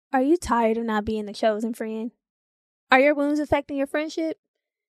Are you tired of not being the chosen friend? Are your wounds affecting your friendship?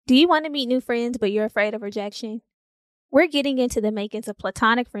 Do you want to meet new friends, but you're afraid of rejection? We're getting into the makings of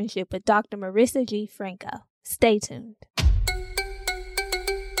platonic friendship with Dr. Marisa G. Franco. Stay tuned.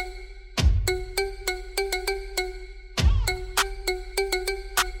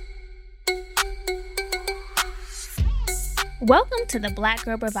 Welcome to the Black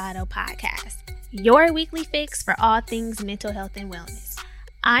Girl Bravado podcast, your weekly fix for all things mental health and wellness.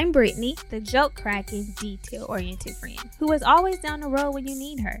 I'm Brittany, the joke-cracking, detail-oriented friend who is always down the road when you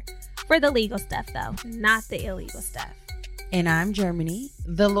need her. For the legal stuff, though, not the illegal stuff. And I'm Germany,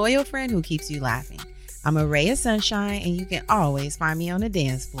 the loyal friend who keeps you laughing. I'm a ray of sunshine, and you can always find me on the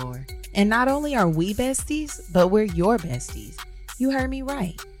dance floor. And not only are we besties, but we're your besties. You heard me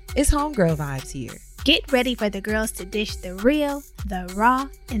right. It's homegirl vibes here. Get ready for the girls to dish the real, the raw,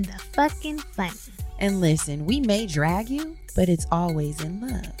 and the fucking funny. And listen, we may drag you, but it's always in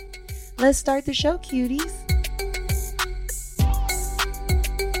love. Let's start the show, cuties.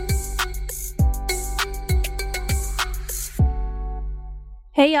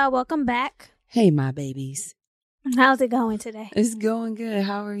 Hey, y'all. Welcome back. Hey, my babies. How's it going today? It's going good.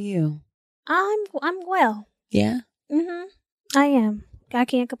 How are you? I'm well. Yeah? I am. I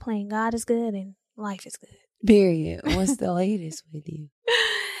can't complain. God is good and life is good. Period. What's the latest with you?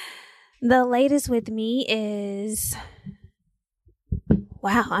 The latest with me is...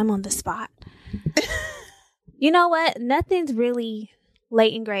 Wow, I'm on the spot. You know what? Nothing's really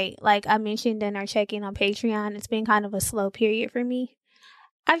late and great. Like I mentioned in our check-in on Patreon, it's been kind of a slow period for me.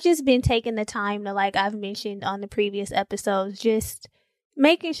 I've just been taking the time to, like I've mentioned on the previous episodes, just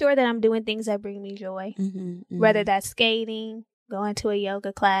making sure that I'm doing things that bring me joy. Whether that's skating, going to a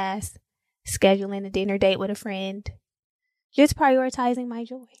yoga class, scheduling a dinner date with a friend. Just prioritizing my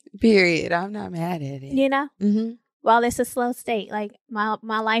joy. Period. I'm not mad at it. You know? While it's a slow state, like my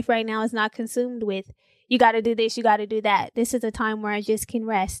life right now is not consumed with, you got to do this, you got to do that. This is a time where I just can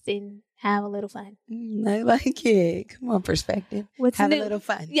rest and have a little fun. I like it. Come on, perspective. Have a little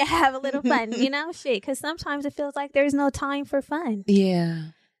fun. Yeah, have a little fun, you know? Shit, because sometimes it feels like there's no time for fun. Yeah.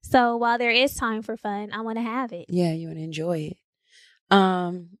 So while there is time for fun, I want to have it. Yeah, you want to enjoy it.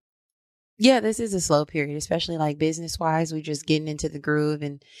 Yeah, this is a slow period, especially like business wise. We're just getting into the groove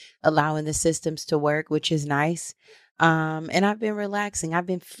and allowing the systems to work, which is nice. And I've been relaxing. I've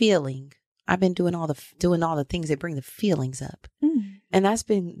been doing all the things that bring the feelings up. And that's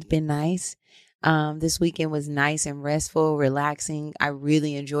been nice. This weekend was nice and restful, relaxing. I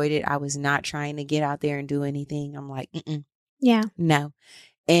really enjoyed it. I was not trying to get out there and do anything. I'm like, yeah, no.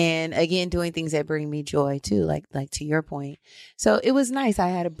 And again, doing things that bring me joy too, like to your point. So it was nice.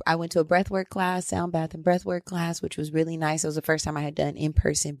 I went to a breathwork class, sound bath and breathwork class, which was really nice. It was the first time I had done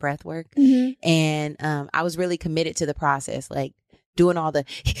in-person breathwork. And I was really committed to the process, like doing all the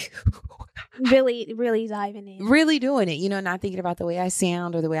really, really diving in. Really doing it, not thinking about the way I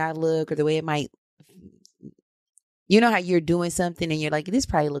sound or the way I look or the way it might. You know how you're doing something and you're like, this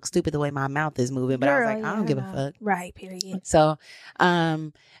probably looks stupid the way my mouth is moving, but I was like, I don't give a fuck. Right, period. So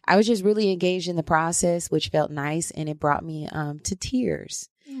I was just really engaged in the process, which felt nice. And it brought me to tears,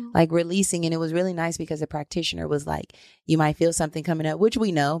 like releasing. And it was really nice because the practitioner was like, you might feel something coming up, which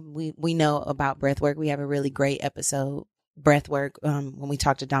we know. We know about breath work. We have a really great episode, breath work, when we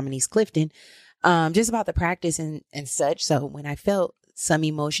talked to Dominique Clifton, just about the practice and such. So when I felt some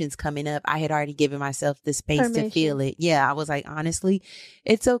emotions coming up, I had already given myself the space to feel it. Yeah, I was like, honestly,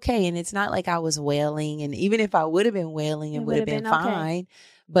 it's okay. And it's not like I was wailing. And even if I would have been wailing, it would have been fine. Okay.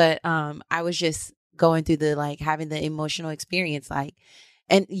 But I was just going through having the emotional experience. I'll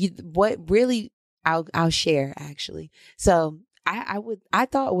share actually. So I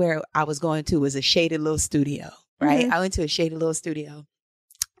thought where I was going to was a shaded little studio, right? I went to a shaded little studio.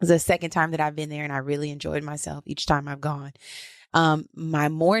 It was the second time that I've been there and I really enjoyed myself each time I've gone. My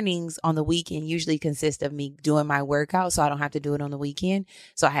mornings on the weekend usually consist of me doing my workout, so I don't have to do it on the weekend.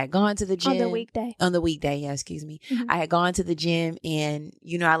 So I had gone to the gym. On the weekday, yeah, excuse me. I had gone to the gym and,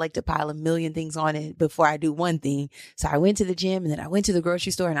 I like to pile a million things on it before I do one thing. So I went to the gym and then I went to the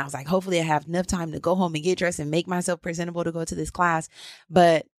grocery store and I was like, hopefully I have enough time to go home and get dressed and make myself presentable to go to this class.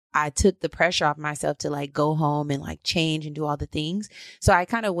 But I took the pressure off myself to go home and change and do all the things. So I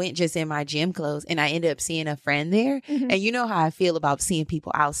kind of went just in my gym clothes and I ended up seeing a friend there. And you know how I feel about seeing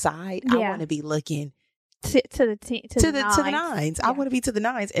people outside. Yeah. I want to be looking to the nines. Yeah. I want to be to the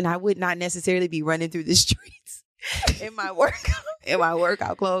nines, and I would not necessarily be running through the streets in my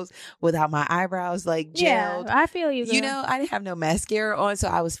workout clothes without my eyebrows gelled. Yeah, I feel you. Girl. I didn't have no mascara on, so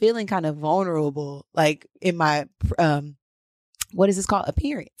I was feeling kind of vulnerable, in my what is this called?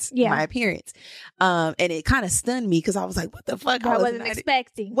 Appearance. Yeah. My appearance. And it kind of stunned me because I was like, what the fuck? I wasn't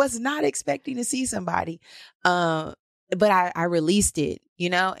expecting. Was not expecting to see somebody. But I released it, you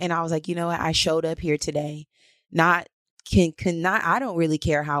know, and I was like, you know what? I showed up here today. I don't really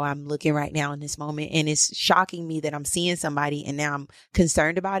care how I'm looking right now in this moment. And it's shocking me that I'm seeing somebody and now I'm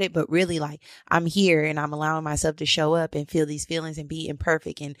concerned about it. But really, like, I'm here and I'm allowing myself to show up and feel these feelings and be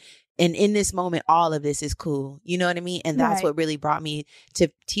imperfect. And in this moment, all of this is cool. You know what I mean? And that's what really brought me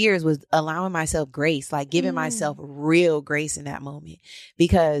to tears, was allowing myself grace, like giving myself real grace in that moment.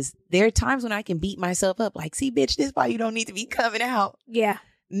 Because there are times when I can beat myself up like, see, bitch, this is why you don't need to be coming out. Yeah.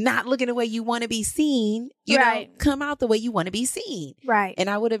 Not looking the way you want to be seen, you know, come out the way you want to be seen. Right. And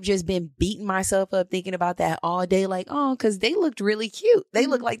I would have just been beating myself up thinking about that all day. Like, oh, because they looked really cute. They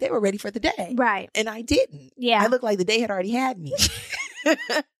looked like they were ready for the day. Right. And I didn't. Yeah. I looked like the day had already had me.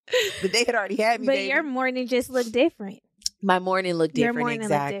 The day had already had me. But baby. your morning just looked different. My morning looked different. Your morning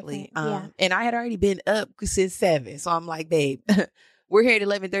exactly. looked different. And I had already been up since 7. So I'm like, babe, we're here at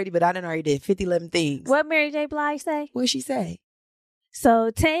 11:30, but I done already did 11 things. What Mary J. Blige say? What'd she say? So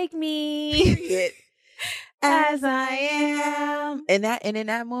take me as I am. And in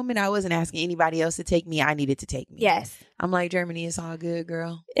that moment, I wasn't asking anybody else to take me. I needed to take me. Yes. I'm like, Germany, it's all good,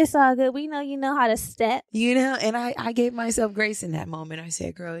 girl. It's all good. We know you know how to step. You know, and I gave myself grace in that moment. I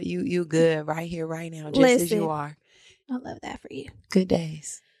said, girl, you good right here, right now, just as you are. I love that for you. Good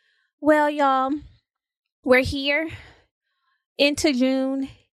days. Well, y'all, we're here into June,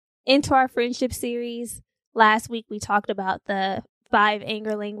 into our friendship series. Last week, we talked about the 5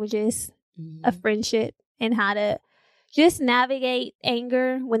 anger languages of friendship and how to just navigate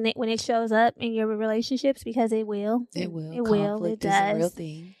anger when it shows up in your relationships, because it will. It will. It does. Is a real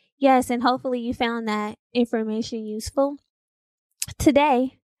thing. Yes, and hopefully you found that information useful.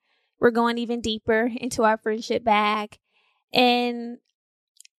 Today, we're going even deeper into our friendship bag. And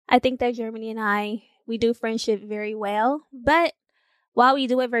I think that Germany and we do friendship very well. But while we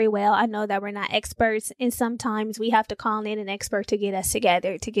do it very well, I know that we're not experts. And sometimes we have to call in an expert to get us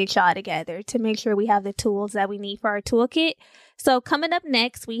together, to get y'all together, to make sure we have the tools that we need for our toolkit. So coming up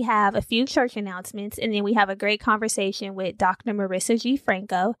next, we have a few church announcements, and then we have a great conversation with Dr. Marisa G.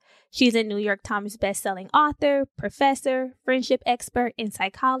 Franco. She's a New York Times bestselling author, professor, friendship expert, and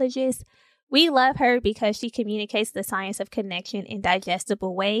psychologist. We love her because she communicates the science of connection in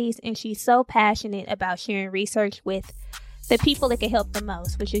digestible ways, and she's so passionate about sharing research with the people that can help the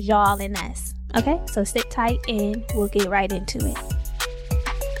most, which is y'all and us. Okay, so sit tight and we'll get right into it.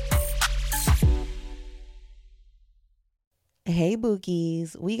 Hey,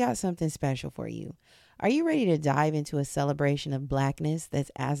 Bookies, we got something special for you. Are you ready to dive into a celebration of Blackness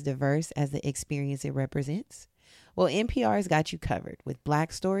that's as diverse as the experience it represents? Well, NPR's got you covered with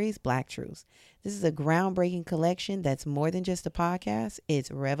Black Stories, Black Truths. This is a groundbreaking collection that's more than just a podcast,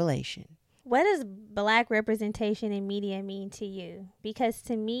 it's revelation. What does Black representation in media mean to you? Because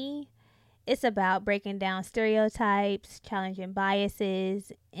to me, it's about breaking down stereotypes, challenging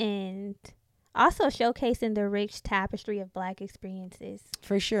biases, and also showcasing the rich tapestry of Black experiences.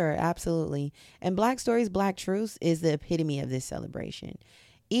 For sure, absolutely. And Black Stories, Black Truths is the epitome of this celebration.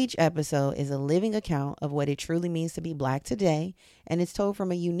 Each episode is a living account of what it truly means to be Black today, and it's told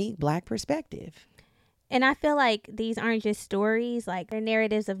from a unique Black perspective. And I feel like these aren't just stories, like they're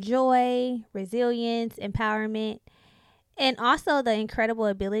narratives of joy, resilience, empowerment, and also the incredible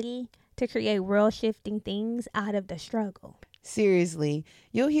ability to create world-shifting things out of the struggle. Seriously,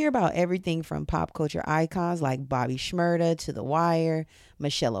 you'll hear about everything from pop culture icons like Bobby Shmurda to The Wire,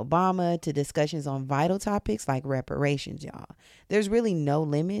 Michelle Obama, to discussions on vital topics like reparations, y'all. There's really no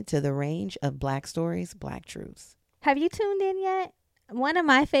limit to the range of Black Stories, Black Truths. Have you tuned in yet? One of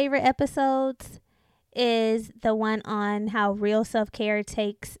my favorite episodes is the one on how real self-care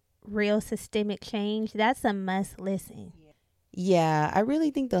takes real systemic change. That's a must listen. Yeah, I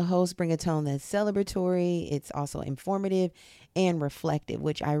really think the hosts bring a tone that's celebratory. It's also informative and reflective,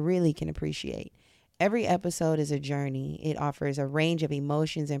 which I really can appreciate. Every episode is a journey. It offers a range of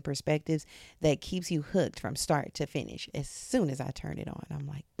emotions and perspectives that keeps you hooked from start to finish. As soon as I turn it on, I'm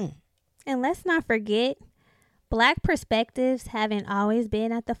like, And let's not forget, Black perspectives haven't always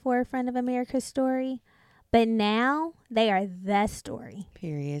been at the forefront of America's story, but now they are the story.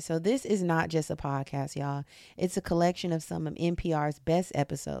 Period. So this is not just a podcast, y'all. It's a collection of some of NPR's best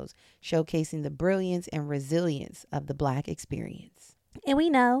episodes, showcasing the brilliance and resilience of the Black experience. And we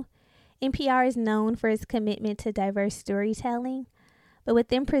know NPR is known for its commitment to diverse storytelling, but with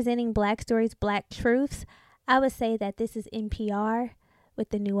them presenting Black Stories, Black Truths, I would say that this is NPR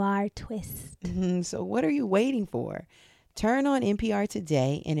with the noir twist. So what are you waiting for? Turn on NPR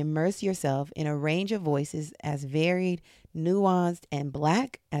today and immerse yourself in a range of voices as varied, nuanced, and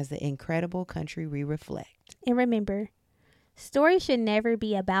Black as the incredible country we reflect. And remember, stories should never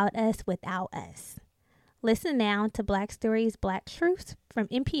be about us without us. Listen now to Black Stories, Black Truths from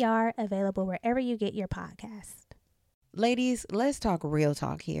NPR, available wherever you get your podcasts. Ladies, let's talk real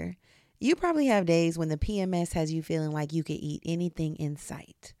talk here. You probably have days when the PMS has you feeling like you could eat anything in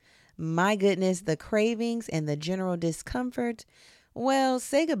sight. My goodness, the cravings and the general discomfort. Well,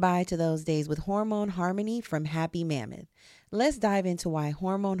 say goodbye to those days with Hormone Harmony from Happy Mammoth. Let's dive into why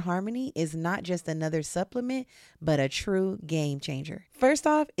Hormone Harmony is not just another supplement, but a true game changer. First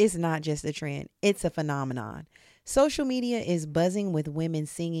off, it's not just a trend, it's a phenomenon. Social media is buzzing with women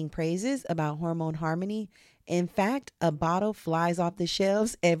singing praises about Hormone Harmony. In fact, a bottle flies off the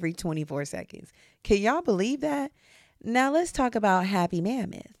shelves every 24 seconds. Can y'all believe that? Now let's talk about Happy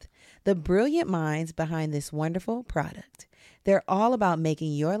Mammoth, the brilliant minds behind this wonderful product. They're all about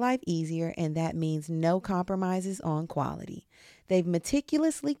making your life easier, and that means no compromises on quality. They've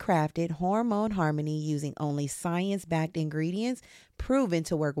meticulously crafted Hormone Harmony using only science-backed ingredients proven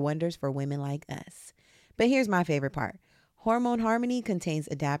to work wonders for women like us. But here's my favorite part. Hormone Harmony contains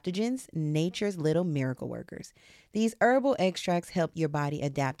adaptogens, nature's little miracle workers. These herbal extracts help your body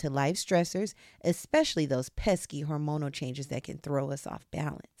adapt to life stressors, especially those pesky hormonal changes that can throw us off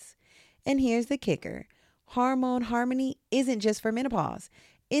balance. And here's the kicker. Hormone Harmony isn't just for menopause.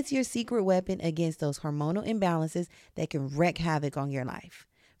 It's your secret weapon against those hormonal imbalances that can wreak havoc on your life.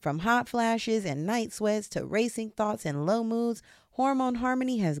 From hot flashes and night sweats to racing thoughts and low moods, Hormone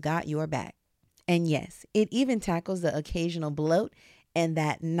Harmony has got your back. And yes, it even tackles the occasional bloat and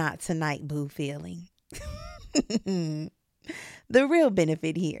that not tonight boo feeling. The real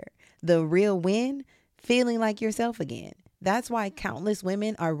benefit here, the real win, feeling like yourself again. That's why countless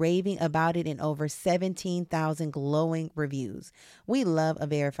women are raving about it in over 17,000 glowing reviews. We love a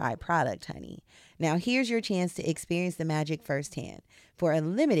verified product, honey. Now here's your chance to experience the magic firsthand. For a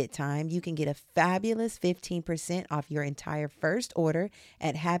limited time, you can get a fabulous 15% off your entire first order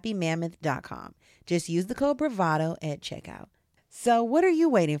at happymammoth.com. Just use the code BRAVADO at checkout. So what are you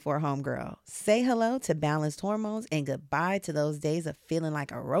waiting for, homegirl? Say hello to balanced hormones and goodbye to those days of feeling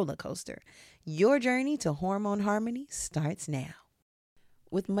like a roller coaster. Your journey to Hormone Harmony starts now.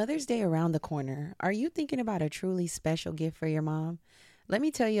 With Mother's Day around the corner, are you thinking about a truly special gift for your mom? Let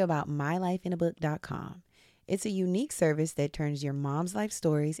me tell you about mylifeinabook.com. It's a unique service that turns your mom's life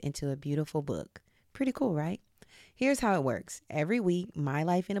stories into a beautiful book. Pretty cool, right? Here's how it works. Every week,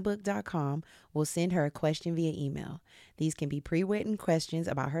 mylifeinabook.com will send her a question via email. These can be pre-written questions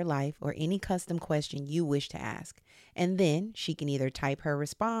about her life or any custom question you wish to ask. And then she can either type her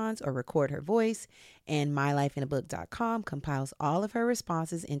response or record her voice, and mylifeinabook.com compiles all of her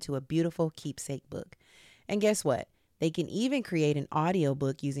responses into a beautiful keepsake book. And guess what? They can even create an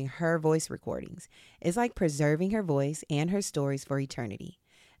audiobook using her voice recordings. It's like preserving her voice and her stories for eternity.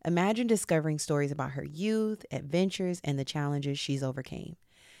 Imagine discovering stories about her youth, adventures, and the challenges she's overcame.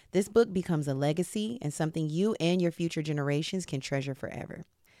 This book becomes a legacy and something you and your future generations can treasure forever.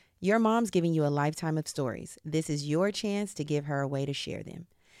 Your mom's giving you a lifetime of stories. This is your chance to give her a way to share them.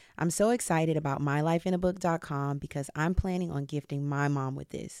 I'm so excited about mylifeinabook.com because I'm planning on gifting my mom with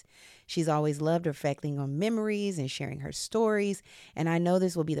this. She's always loved reflecting on memories and sharing her stories, and I know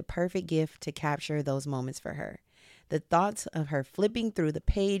this will be the perfect gift to capture those moments for her. The thoughts of her flipping through the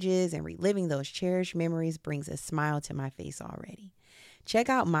pages and reliving those cherished memories brings a smile to my face already. Check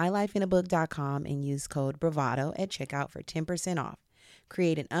out mylifeinabook.com and use code BRAVADO at checkout for 10% off.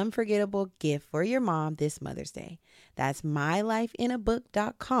 Create an unforgettable gift for your mom this Mother's Day. That's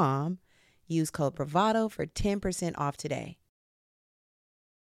mylifeinabook.com. Use code BRAVADO for 10% off today.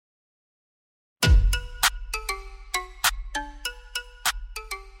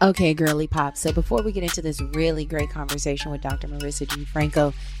 Okay, girly pop. So before we get into this really great conversation with Dr. Marisa G.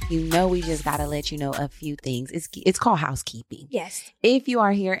 Franco, you know we just got to let you know a few things. It's called housekeeping. Yes. If you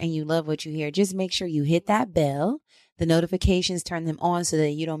are here and you love what you hear, just make sure you hit that bell, the notifications, turn them on so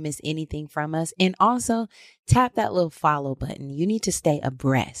that you don't miss anything from us. And also tap that little follow button. You need to stay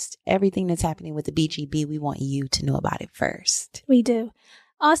abreast. Everything that's happening with the BGB, we want you to know about it first. We do.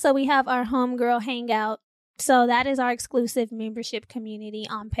 Also, we have our Homegirl Hangout. So that is our exclusive membership community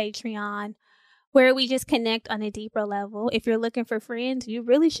on Patreon, where we just connect on a deeper level. If you're looking for friends, you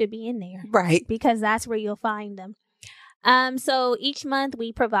really should be in there. Right. Because that's where you'll find them. So each month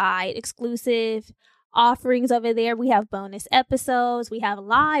we provide exclusive offerings over there. We have bonus episodes. We have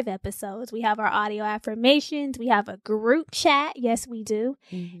live episodes. We have our audio affirmations. We have a group chat. Yes, we do.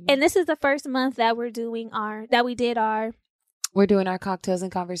 Mm-hmm. And this is the first month that we did our we're doing our Cocktails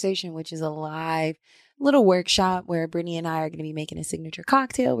and Conversation, which is a live little workshop where Brittany and I are going to be making a signature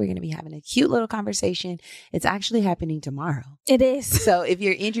cocktail. We're going to be having a cute little conversation. It's actually happening tomorrow. It is. So if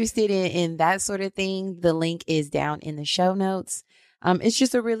you're interested in that sort of thing, the link is down in the show notes. It's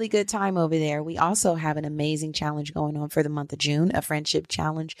just a really good time over there. We also have an amazing challenge going on for the month of June, a friendship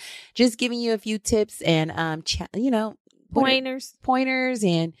challenge, just giving you a few tips and, pointers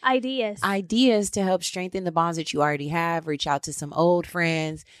and ideas to help strengthen the bonds that you already have. Reach out to some old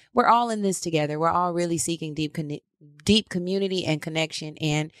friends. We're all in this together. We're all really seeking deep community and connection.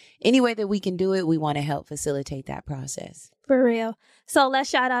 And any way that we can do it, we want to help facilitate that process. For real. So let's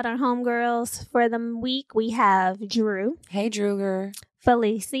shout out our homegirls for the week. We have Drew. Hey, Druger.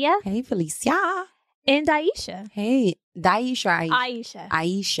 Felicia. Hey, Felicia. And Daisha. Hey, Daisha.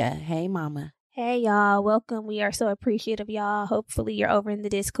 Aisha. Hey, mama. Hey, y'all. Welcome. We are so appreciative, y'all. Hopefully you're over in the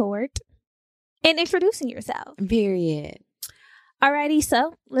Discord and introducing yourself. Period. Alrighty.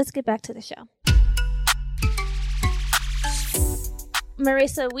 So let's get back to the show.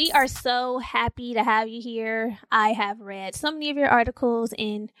 Marisa, we are so happy to have you here. I have read so many of your articles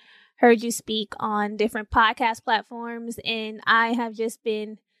and heard you speak on different podcast platforms, and I have just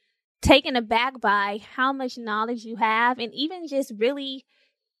been taken aback by how much knowledge you have, and even just really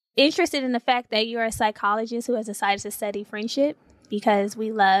interested in the fact that you're a psychologist who has decided to study friendship, because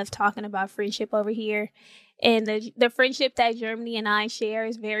we love talking about friendship over here. And the friendship that Germany and I share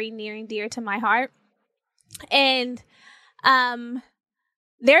is very near and dear to my heart. And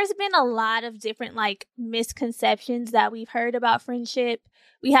there's been a lot of different misconceptions that we've heard about friendship.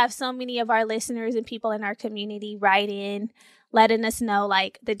 We have so many of our listeners and people in our community write in, letting us know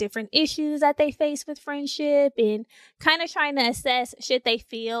the different issues that they face with friendship and kind of trying to assess, should they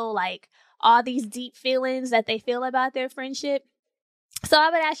feel all these deep feelings that they feel about their friendship. So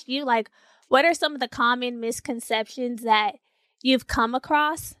I would ask you, what are some of the common misconceptions that you've come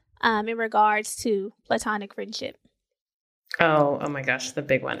across in regards to platonic friendship? Oh my gosh. The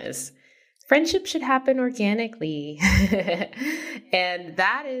big one is friendship should happen organically. And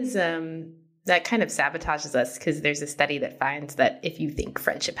that is, that kind of sabotages us, because there's a study that finds that if you think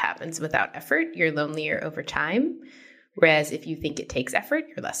friendship happens without effort, you're lonelier over time. Whereas if you think it takes effort,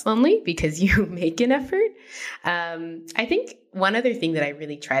 you're less lonely because you make an effort. I think one other thing that I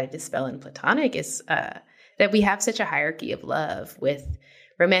really try to dispel in platonic is that we have such a hierarchy of love, with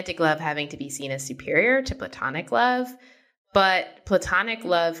romantic love having to be seen as superior to platonic love. But platonic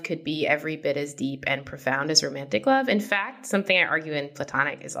love could be every bit as deep and profound as romantic love. In fact, something I argue in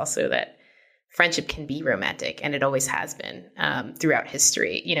platonic is also that friendship can be romantic, and it always has been throughout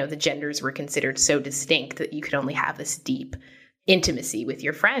history. The genders were considered so distinct that you could only have this deep intimacy with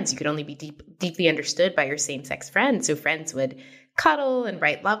your friends. You could only be deeply understood by your same-sex friends. So friends would cuddle and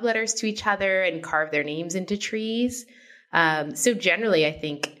write love letters to each other and carve their names into trees. So generally, I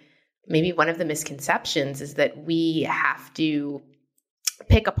think maybe one of the misconceptions is that we have to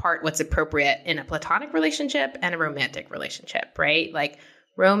pick apart what's appropriate in a platonic relationship and a romantic relationship, right?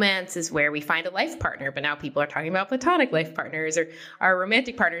 Romance is where we find a life partner, but now people are talking about platonic life partners, or our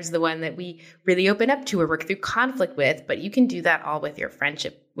romantic partner is the one that we really open up to or work through conflict with. But you can do that all with your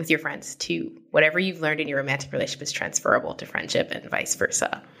friendship, with your friends too. Whatever you've learned in your romantic relationship is transferable to friendship, and vice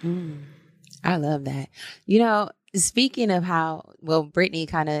versa. I love that. Speaking of Brittany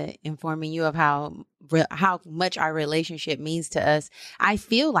kind of informing you of how much our relationship means to us, I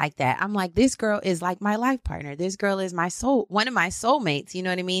feel like that. I'm like, this girl is like my life partner. This girl is one of my soulmates. You know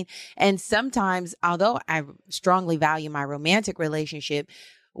what I mean? And sometimes, although I strongly value my romantic relationship,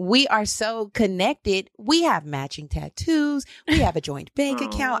 we are so connected. We have matching tattoos. We have a joint bank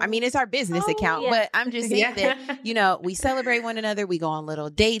account. I mean, it's our business account, but I'm just saying that, we celebrate one another. We go on little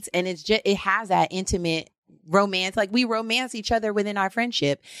dates, and it has that intimate romance. We romance each other within our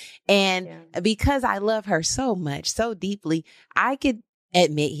friendship. And because I love her so much, so deeply, I could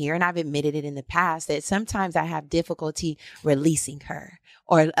admit here, and I've admitted it in the past, that sometimes I have difficulty releasing her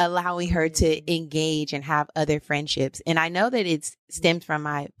or allowing her to engage and have other friendships. And I know that it stems from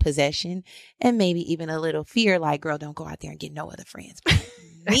my possession and maybe even a little fear, girl, don't go out there and get no other friends but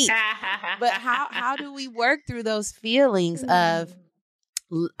me. But how do we work through those feelings of,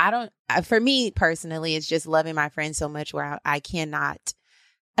 for me personally, it's just loving my friend so much where I cannot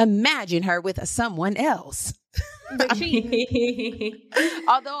imagine her with someone else. Although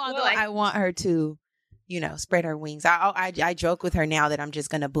I want her to, spread her wings. I joke with her now that I'm just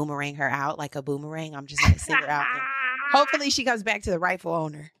going to boomerang her out like a boomerang. I'm just going to send her out. And hopefully she comes back to the rightful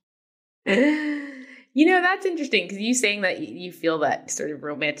owner. That's interesting, because you saying that you feel that sort of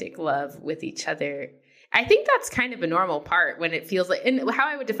romantic love with each other. I think that's kind of a normal part when it feels like, and how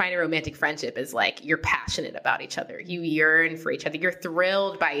I would define a romantic friendship is like, you're passionate about each other. You yearn for each other. You're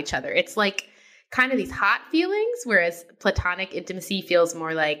thrilled by each other. It's like kind of these hot feelings, whereas platonic intimacy feels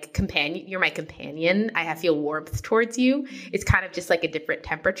more like companion. You're my companion. I feel warmth towards you. It's kind of just like a different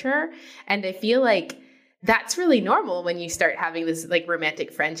temperature. And I feel like that's really normal when you start having this like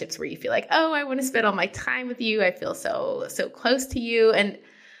romantic friendships where you feel like, oh, I want to spend all my time with you. I feel so close to you. And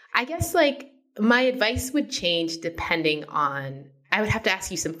I guess like, my advice would change depending on, I would have to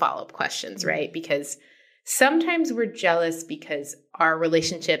ask you some follow-up questions, right? Because sometimes we're jealous because our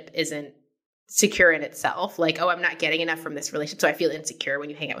relationship isn't secure in itself. Like, oh, I'm not getting enough from this relationship, so I feel insecure when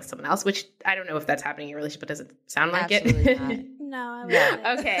you hang out with someone else, which I don't know if that's happening in your relationship. It doesn't sound like Absolutely it. not. No, I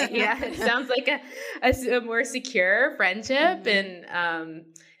wouldn't. Okay, yeah. It sounds like a more secure friendship, and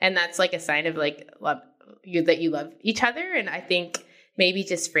that's like a sign of like love, that you love each other. And I think maybe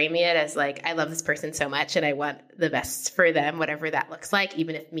just framing it as like, I love this person so much and I want the best for them, whatever that looks like,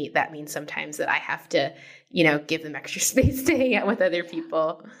 even if that means sometimes that I have to, give them extra space to hang out with other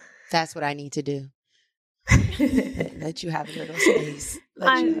people. That's what I need to do. Let you have a little space.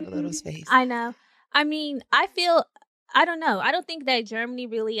 Let you have a little space. I know. I mean, I don't know. I don't think that Germany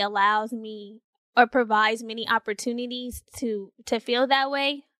really allows me or provides many opportunities to feel that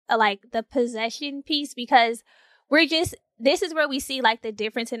way, like the possession piece, because this is where we see like the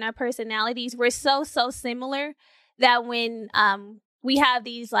difference in our personalities. We're so similar that when we have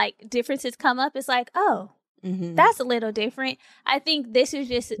these like differences come up, it's like, oh, that's a little different. I think this is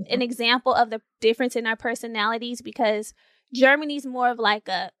just an example of the difference in our personalities, because Germany's more of like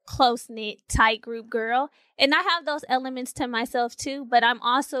a close-knit, tight group girl. And I have those elements to myself too, but I'm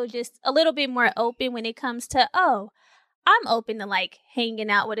also just a little bit more open when it comes to, I'm open to like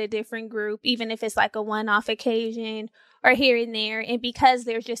hanging out with a different group, even if it's like a one-off occasion or here and there. And because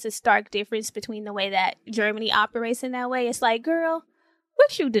there's just a stark difference between the way that Germany operates in that way, it's like, girl,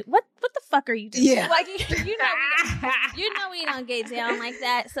 what you do? What the fuck are you doing? Yeah. Like, you know we don't get down like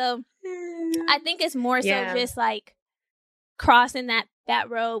that. So I think it's more so just like crossing that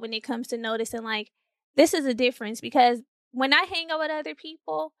road when it comes to noticing like, this is a difference. Because when I hang out with other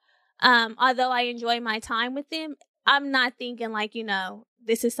people, although I enjoy my time with them, I'm not thinking like,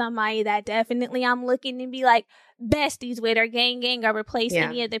 this is somebody that definitely I'm looking to be like besties with or gang or replace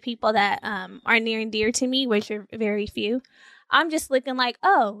any of the people that are near and dear to me, which are very few. I'm just looking like,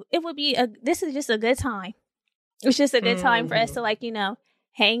 oh, this is just a good time. It's just a good time for us to like,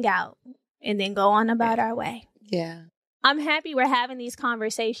 hang out and then go on about our way. Yeah. I'm happy we're having these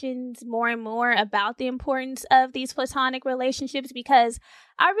conversations more and more about the importance of these platonic relationships, because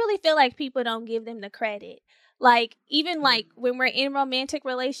I really feel like people don't give them the credit. Like, even like when we're in romantic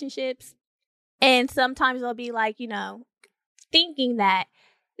relationships, and sometimes they'll be like, thinking that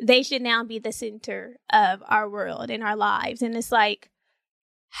they should now be the center of our world and our lives. And it's like,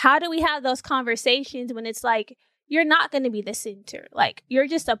 how do we have those conversations when it's like, you're not going to be the center? Like, you're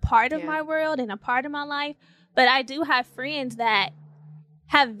just a part of my world and a part of my life. But I do have friends that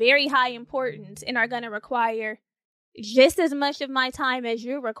have very high importance and are going to require just as much of my time as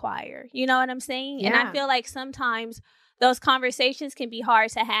you require. You know what I'm saying? Yeah. And I feel like sometimes those conversations can be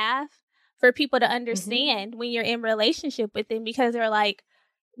hard to have for people to understand when you're in relationship with them, because they're like,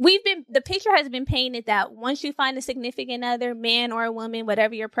 the picture has been painted that once you find a significant other, man or a woman,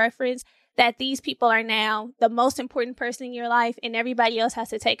 whatever your preference, that these people are now the most important person in your life, and everybody else has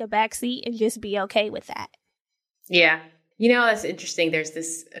to take a back seat and just be okay with that. Yeah. That's interesting. There's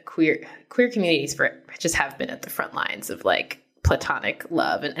this queer communities just have been at the front lines of like platonic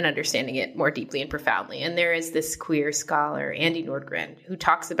love and understanding it more deeply and profoundly. And there is this queer scholar, Andy Nordgren, who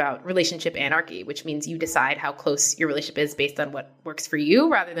talks about relationship anarchy, which means you decide how close your relationship is based on what works for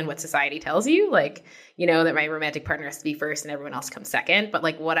you rather than what society tells you. Like, that my romantic partner has to be first and everyone else comes second, but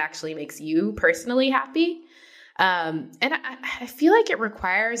like what actually makes you personally happy. And I feel like it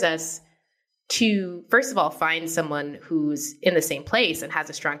requires us to, first of all, find someone who's in the same place and has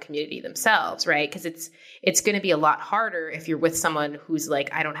a strong community themselves, right? Because it's going to be a lot harder if you're with someone who's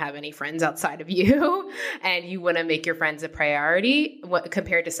like, I don't have any friends outside of you, and you want to make your friends a priority,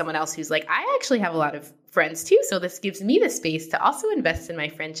 compared to someone else who's like, I actually have a lot of friends too, so this gives me the space to also invest in my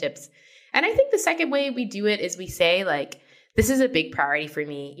friendships. And I think the second way we do it is we say like, this is a big priority for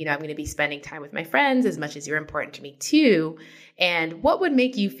me. I'm going to be spending time with my friends as much as you're important to me too. And what would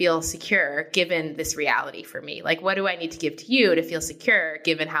make you feel secure given this reality for me? Like, what do I need to give to you to feel secure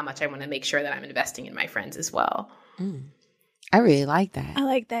given how much I want to make sure that I'm investing in my friends as well? I really like that. I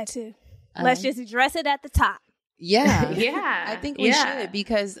like that too. Let's just address it at the top. Yeah. Yeah. I think we should,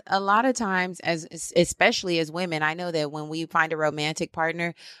 because a lot of times, especially as women, I know that when we find a romantic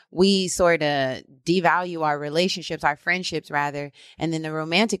partner, we sort of devalue our relationships, our friendships rather, and then the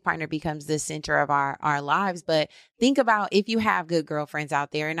romantic partner becomes the center of our lives. But think about if you have good girlfriends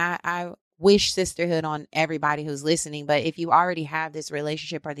out there, and I wish sisterhood on everybody who's listening, but if you already have this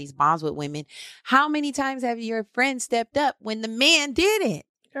relationship or these bonds with women, how many times have your friend stepped up when the man didn't?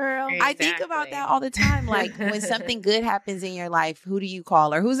 Girl. Exactly. I think about that all the time. Like when something good happens in your life, who do you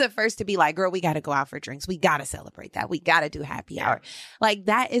call, or who's the first to be like, girl, we got to go out for drinks. We got to celebrate that. We got to do happy hour. Like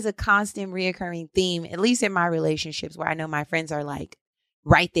that is a constant reoccurring theme, at least in my relationships, where I know my friends are like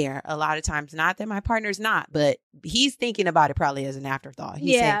right there a lot of times. Not that my partner's not, but he's thinking about it probably as an afterthought.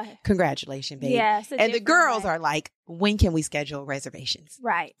 He's saying, congratulations, babe. Yeah, and the girls are like, when can we schedule reservations?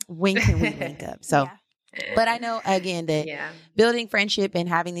 Right. When can we link up? So but I know, again, that building friendship and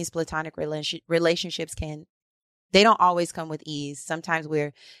having these platonic relationships they don't always come with ease. Sometimes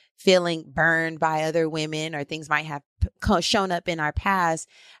we're feeling burned by other women, or things might have shown up in our past.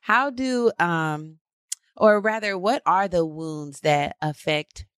 How do, or rather, what are the wounds that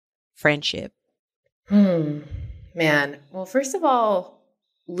affect friendship? Man. Well, first of all,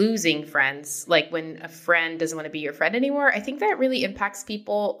 losing friends, like when a friend doesn't want to be your friend anymore, I think that really impacts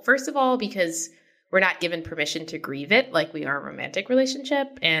people. First of all, because we're not given permission to grieve it like we are a romantic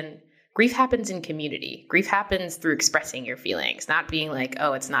relationship. And grief happens in community. Grief happens through expressing your feelings, not being like,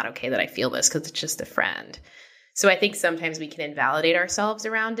 oh, it's not okay that I feel this because it's just a friend. So I think sometimes we can invalidate ourselves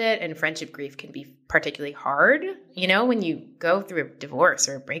around it, and friendship grief can be particularly hard. You know, when you go through a divorce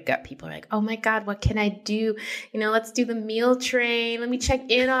or a breakup, people are like, oh my God, what can I do? You know, let's do the meal train. Let me check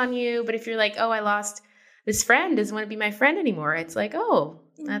in on you. But if you're like, oh, I lost this friend, doesn't want to be my friend anymore, it's like, oh,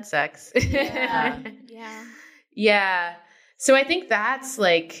 that sucks. Yeah. So I think that's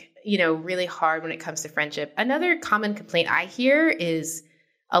like, you know, really hard when it comes to friendship. Another common complaint I hear is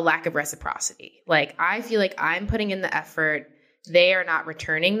a lack of reciprocity. Like, I feel like I'm putting in the effort. They are not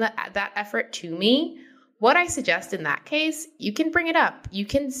returning that effort to me. What I suggest in that case, you can bring it up. You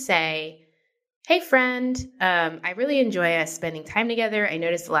can say, hey, friend, I really enjoy us spending time together. I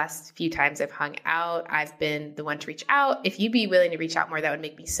noticed the last few times I've hung out, I've been the one to reach out. If you'd be willing to reach out more, that would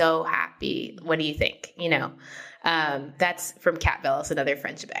make me so happy. What do you think? You know, that's from Kat Bellis, another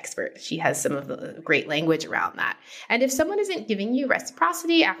friendship expert. She has some of the great language around that. And if someone isn't giving you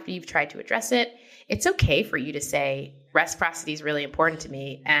reciprocity after you've tried to address it, it's okay for you to say, reciprocity is really important to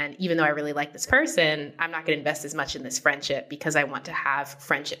me. And even though I really like this person, I'm not going to invest as much in this friendship because I want to have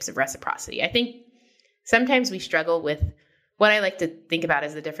friendships of reciprocity. I think sometimes we struggle with what I like to think about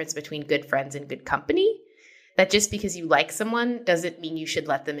as the difference between good friends and good company. That just because you like someone doesn't mean you should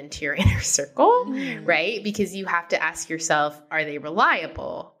let them into your inner circle, right? Because you have to ask yourself, are they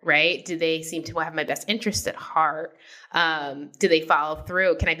reliable, right? Do they seem to have my best interest at heart? Do they follow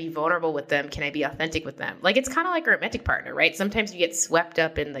through? Can I be vulnerable with them? Can I be authentic with them? Like, it's kind of like a romantic partner, right? Sometimes you get swept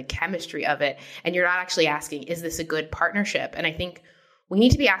up in the chemistry of it and you're not actually asking, is this a good partnership? And I think we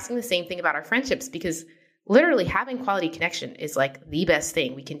need to be asking the same thing about our friendships, because literally having quality connection is like the best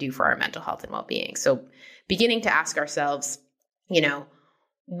thing we can do for our mental health and well-being. So beginning to ask ourselves, you know,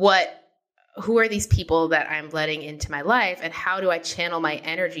 who are these people that I'm letting into my life, and how do I channel my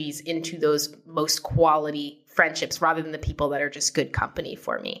energies into those most quality friendships rather than the people that are just good company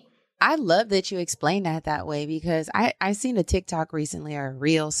for me? I love that you explain that way, because I seen a TikTok recently, or a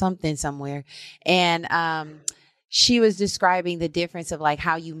reel, something somewhere. And, she was describing the difference of like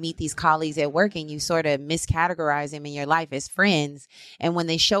how you meet these colleagues at work and you sort of miscategorize them in your life as friends. And when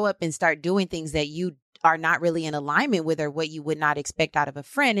they show up and start doing things that you are not really in alignment with, or what you would not expect out of a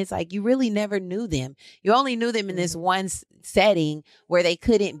friend, it's like you really never knew them. You only knew them in this one setting where they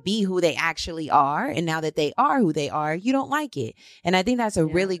couldn't be who they actually are. And now that they are who they are, you don't like it. And I think that's a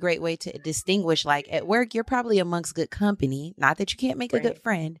really great way to distinguish, like at work, you're probably amongst good company. Not that you can't make a good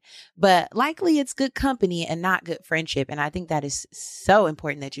friend, but likely it's good company and not good friendship. And I think that is so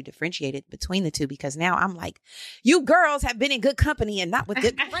important that you differentiate it between the two, because now I'm like, you girls have been in good company and not with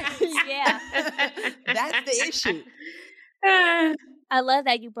good friends. That's the issue. I love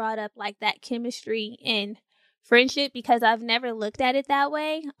that you brought up like that chemistry in friendship, because I've never looked at it that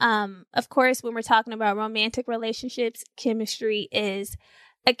way. Of course, when we're talking about romantic relationships, chemistry is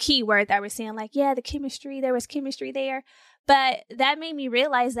a key word that we're saying, like, yeah, the chemistry, there was chemistry there. But that made me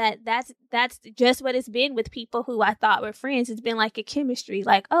realize that that's just what it's been with people who I thought were friends. It's been like a chemistry,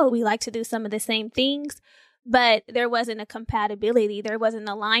 like, oh, we like to do some of the same things, but there wasn't a compatibility. There wasn't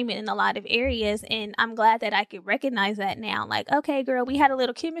alignment in a lot of areas. And I'm glad that I could recognize that now. Like, okay, girl, we had a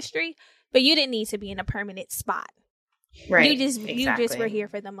little chemistry, but you didn't need to be in a permanent spot. Right. You just were here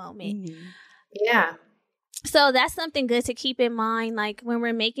for the moment. Yeah. So that's something good to keep in mind, like when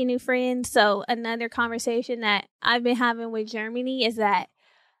we're making new friends. So another conversation that I've been having with Germany is that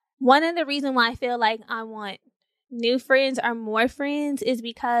one of the reasons why I feel like I want new friends or more friends is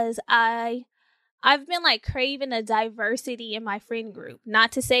because I've been like craving a diversity in my friend group.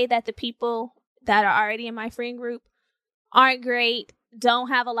 Not to say that the people that are already in my friend group aren't great, don't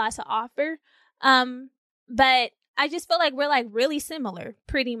have a lot to offer. But I just feel like we're like really similar,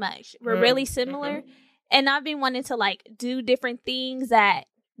 pretty much. We're really similar. And I've been wanting to like do different things that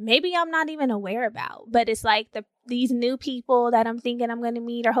maybe I'm not even aware about. But it's like these new people that I'm thinking I'm going to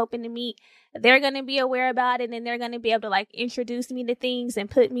meet or hoping to meet, they're going to be aware about it, and they're going to be able to like introduce me to things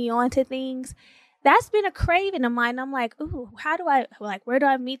and put me on to things. That's been a craving of mine. I'm like, ooh, where do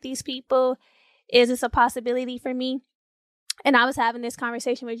I meet these people? Is this a possibility for me? And I was having this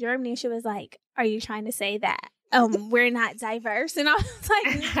conversation with Germany, and she was like, are you trying to say that we're not diverse? And I was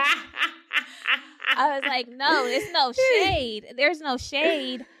like, no, it's no shade. There's no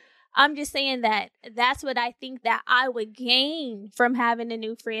shade. I'm just saying that's what I think that I would gain from having a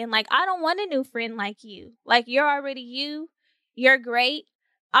new friend. Like, I don't want a new friend like you. Like, you're already you. You're great.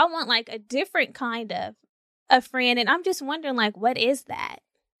 I want like a different kind of a friend. And I'm just wondering, like, what is that?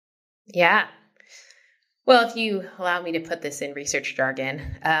 Yeah. Well, if you allow me to put this in research jargon,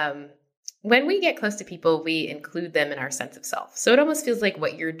 when we get close to people, we include them in our sense of self. So it almost feels like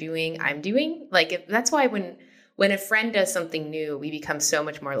what you're doing, I'm doing. Like, that's why when a friend does something new, we become so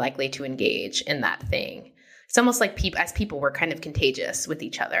much more likely to engage in that thing. It's almost like as people, we're kind of contagious with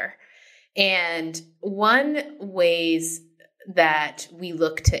each other. And one ways that we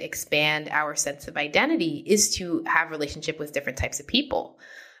look to expand our sense of identity is to have relationship with different types of people.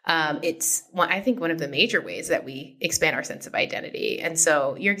 It's I think one of the major ways that we expand our sense of identity. And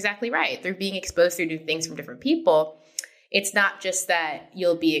so you're exactly right. Through being exposed through new things from different people, it's not just that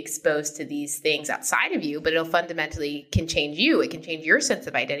you'll be exposed to these things outside of you, but it'll fundamentally can change you. It can change your sense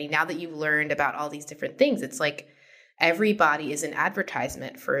of identity. Now that you've learned about all these different things, it's like everybody is an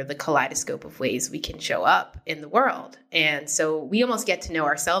advertisement for the kaleidoscope of ways we can show up in the world. And so we almost get to know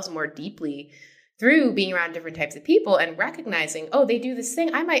ourselves more deeply through being around different types of people and recognizing, oh, they do this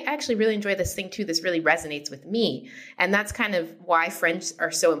thing. I might actually really enjoy this thing too. This really resonates with me. And that's kind of why friends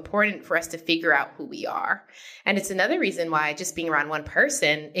are so important for us to figure out who we are. And it's another reason why just being around one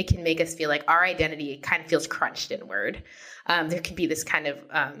person, it can make us feel like our identity kind of feels crunched inward. There can be this kind of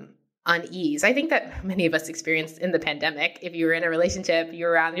unease. I think that many of us experienced in the pandemic. If you were in a relationship,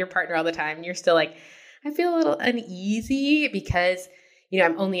 you're around your partner all the time, and you're still like, I feel a little uneasy because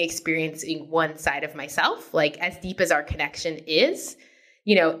I'm only experiencing one side of myself. Like, as deep as our connection is,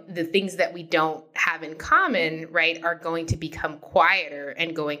 the things that we don't have in common, right, are going to become quieter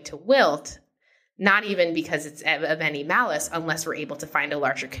and going to wilt, not even because it's of any malice, unless we're able to find a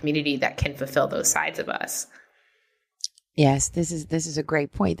larger community that can fulfill those sides of us. Yes, this is a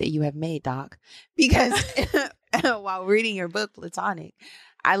great point that you have made, Doc, because while reading your book, Platonic,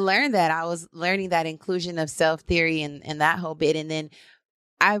 I learned that I was learning that inclusion of self theory and that whole bit. And then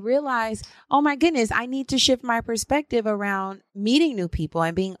I realized, oh my goodness, I need to shift my perspective around meeting new people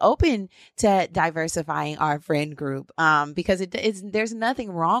and being open to diversifying our friend group, because there's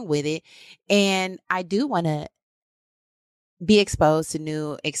nothing wrong with it. And I do want to be exposed to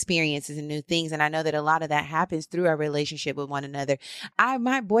new experiences and new things. And I know that a lot of that happens through our relationship with one another.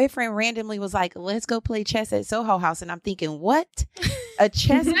 My boyfriend randomly was like, let's go play chess at Soho House. And I'm thinking, what? A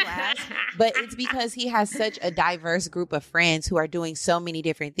chess class? But it's because he has such a diverse group of friends who are doing so many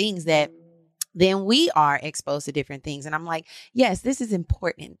different things that then we are exposed to different things. And I'm like, yes, this is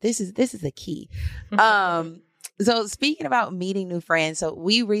important. This is the key. So speaking about meeting new friends, so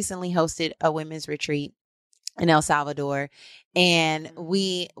we recently hosted a women's retreat in El Salvador, and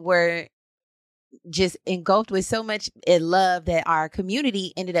we were just engulfed with so much love that our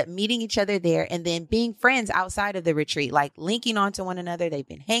community ended up meeting each other there and then being friends outside of the retreat, like linking onto one another. They've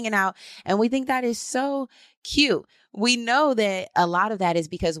been hanging out, and we think that is so cute. We know that a lot of that is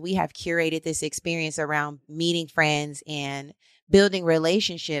because we have curated this experience around meeting friends and building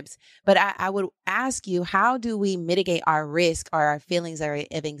relationships. But I would ask you, how do we mitigate our risk or our feelings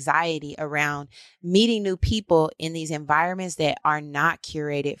of anxiety around meeting new people in these environments that are not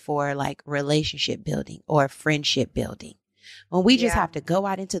curated for like relationship building or friendship building, when we just have to go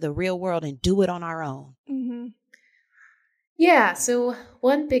out into the real world and do it on our own? Mm-hmm. Yeah. So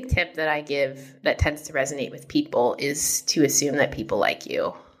one big tip that I give that tends to resonate with people is to assume that people like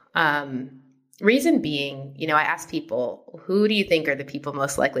you. Reason being, I ask people, who do you think are the people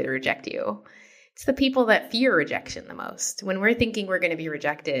most likely to reject you? It's the people that fear rejection the most. When we're thinking we're going to be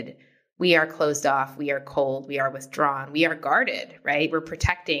rejected, we are closed off, we are cold, we are withdrawn, we are guarded, right? We're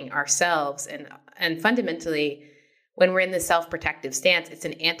protecting ourselves And fundamentally, when we're in the self-protective stance, it's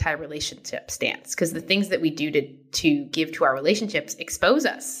an anti-relationship stance because the things that we do to give to our relationships expose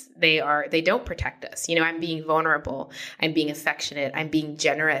us. They don't protect us. I'm being vulnerable. I'm being affectionate. I'm being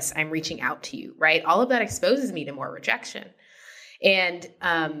generous. I'm reaching out to you, right? All of that exposes me to more rejection. And,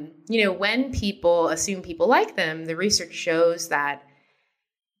 when people assume people like them, the research shows that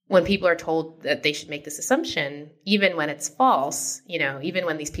when people are told that they should make this assumption, even when it's false, even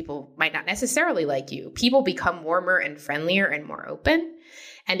when these people might not necessarily like you, people become warmer and friendlier and more open,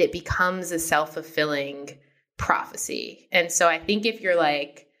 and it becomes a self-fulfilling prophecy. And so I think if you're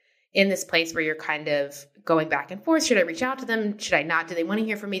like in this place where you're kind of going back and forth, should I reach out to them? Should I not? Do they want to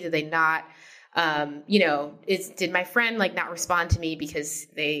hear from me? Do they not? Did my friend like not respond to me because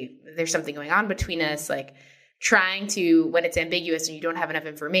there's something going on between us? Like, trying to, when it's ambiguous and you don't have enough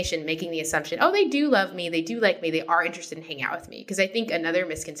information, making the assumption, oh, they do love me, they do like me, they are interested in hanging out with me. Because I think another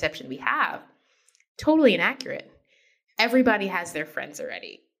misconception we have, totally inaccurate, everybody has their friends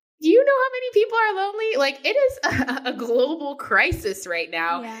already. Do you know how many people are lonely? Like, it is a global crisis right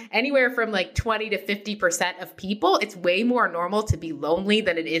now. Yeah. Anywhere from like 20 to 50% of people, it's way more normal to be lonely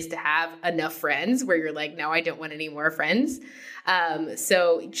than it is to have enough friends where you're like, no, I don't want any more friends.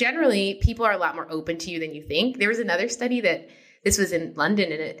 So generally, people are a lot more open to you than you think. There was another study that this was in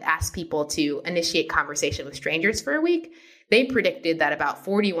London, and it asked people to initiate conversation with strangers for a week. They predicted that about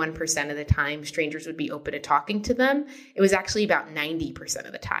 41% of the time strangers would be open to talking to them. It was actually about 90%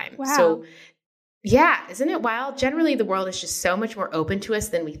 of the time. Wow. So yeah, isn't it wild? Generally, the world is just so much more open to us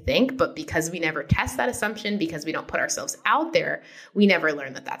than we think. But because we never test that assumption, because we don't put ourselves out there, we never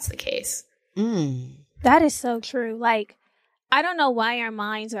learn that that's the case. That is so true. Like, I don't know why our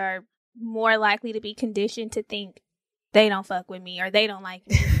minds are more likely to be conditioned to think they don't fuck with me or they don't like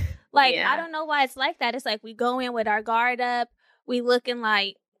me. Like, yeah. I don't know why it's like that. It's like we go in with our guard up. We looking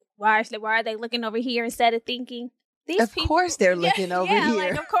like, why are they looking over here instead of thinking, these people. Of course they're looking over here.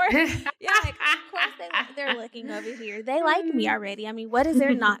 Like, of course. Yeah, like, of course they're looking over here. They like me already. I mean, what is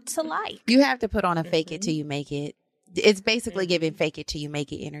there not to like? You have to put on a fake it till you make it. It's basically giving fake it till you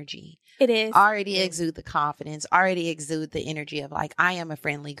make it energy. It is. Already exude the confidence, already exude the energy of like, I am a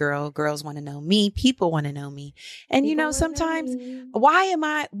friendly girl. Girls want to know me. People want to know me. And sometimes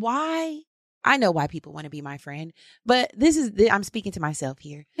I know why people want to be my friend, but I'm speaking to myself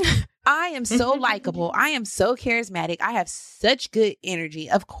here. I am so likable. I am so charismatic. I have such good energy.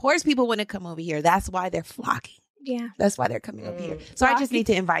 Of course, people want to come over here. That's why they're flocking. Yeah. That's why they're coming over here. So I just need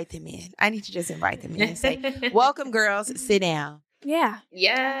to invite them in. I need to just invite them in and say, welcome, girls. Sit down. Yeah.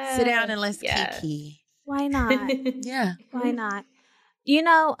 Yeah. Sit down and let's kiki. Why not? Yeah. Why not?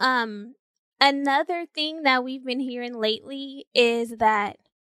 Another thing that we've been hearing lately is that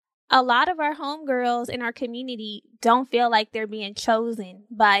a lot of our homegirls in our community don't feel like they're being chosen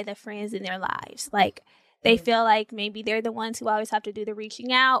by the friends in their lives. Like, they feel like maybe they're the ones who always have to do the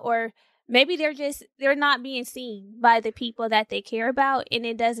reaching out, or maybe they're not being seen by the people that they care about, and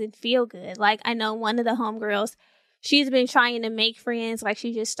it doesn't feel good. Like, I know one of the homegirls, she's been trying to make friends. Like,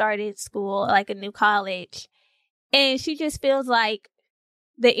 she just started school, like a new college, and she just feels like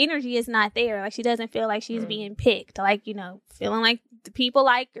the energy is not there. Like, she doesn't feel like she's being picked, like, feeling like the people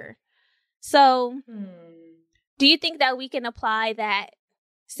like her. So do you think that we can apply that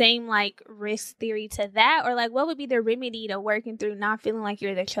same like risk theory to that? Or like, what would be the remedy to working through not feeling like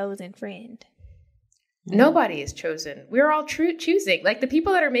you're the chosen friend? Nobody is chosen. We're all choosing. Like, the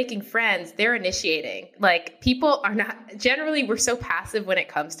people that are making friends, they're initiating. Like, people are not, generally we're so passive when it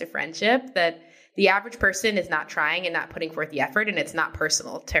comes to friendship that the average person is not trying and not putting forth the effort, and it's not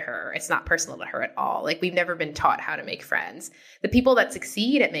personal to her. It's not personal to her at all. Like, we've never been taught how to make friends. The people that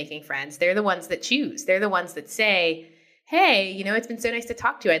succeed at making friends, they're the ones that choose. They're the ones that say, hey, it's been so nice to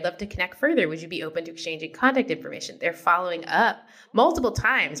talk to you. I'd love to connect further. Would you be open to exchanging contact information? They're following up multiple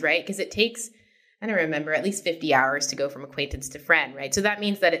times, right? Because it takes, I don't remember, at least 50 hours to go from acquaintance to friend, right? So that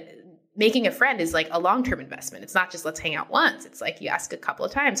means that making a friend is like a long-term investment. It's not just let's hang out once. It's like you ask a couple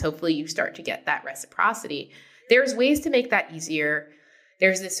of times. Hopefully you start to get that reciprocity. There's ways to make that easier.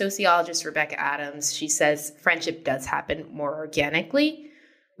 There's this sociologist, Rebecca Adams. She says friendship does happen more organically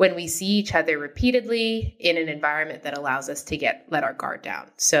when we see each other repeatedly in an environment that allows us to let our guard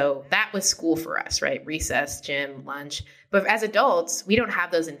down. So that was school for us, right? Recess, gym, lunch. But as adults, we don't have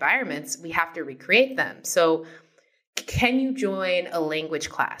those environments. We have to recreate them. So can you join a language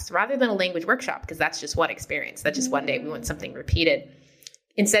class rather than a language workshop? Because that's just one experience. That's just one day. We want something repeated.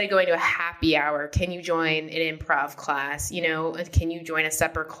 Instead of going to a happy hour, can you join an improv class? Can you join a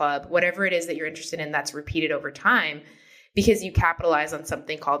supper club? Whatever it is that you're interested in that's repeated over time. because you capitalize on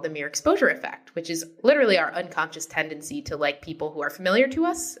something called the mere exposure effect, which is literally our unconscious tendency to like people who are familiar to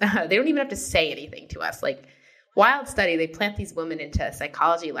us. They don't even have to say anything to us. Like, wild study, they plant these women into a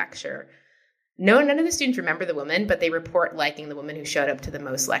psychology lecture. None of the students remember the woman, but they report liking the woman who showed up to the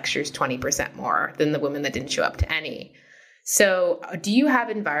most lectures 20% more than the woman that didn't show up to any. So do you have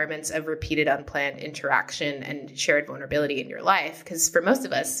environments of repeated unplanned interaction and shared vulnerability in your life? Because for most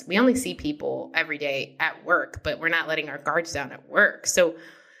of us, we only see people every day at work, but we're not letting our guards down at work. So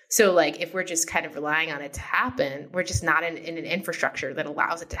like if we're just kind of relying on it to happen, we're just not in an infrastructure that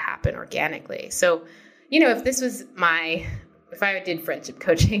allows it to happen organically. So, if I did friendship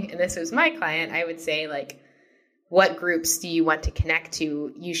coaching and this was my client, I would say like, what groups do you want to connect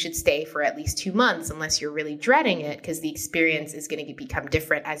to? You should stay for at least 2 months unless you're really dreading it, because the experience is going to become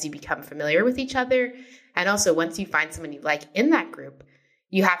different as you become familiar with each other. And also, once you find someone you like in that group,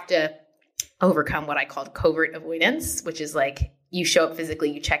 you have to overcome what I called covert avoidance, which is like you show up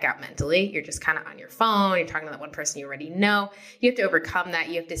physically, you check out mentally. You're just kind of on your phone. You're talking to that one person you already know. You have to overcome that.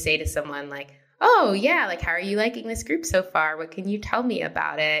 You have to say to someone like, oh, yeah, like, how are you liking this group so far? What can you tell me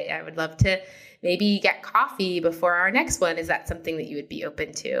about it? I would love to maybe get coffee before our next one. Is that something that you would be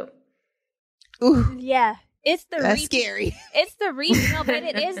open to? Ooh, Yeah. That's scary. It's the repeat. No, but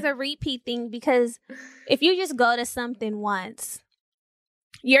it is the repeat thing, because if you just go to something once,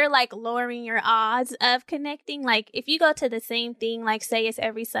 you're like lowering your odds of connecting. Like if you go to the same thing, like say it's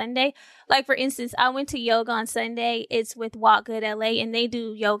every Sunday, like for instance, I went to yoga on Sunday. It's with Walk Good LA, and they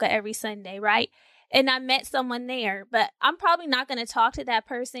do yoga every Sunday, right? And I met someone there, but I'm probably not going to talk to that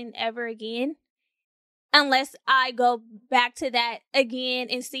person ever again unless I go back to that again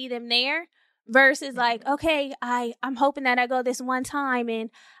and see them there. Versus like, okay, I'm hoping that I go this one time and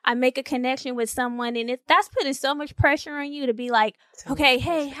I make a connection with someone, and that's putting so much pressure on you to be like, okay,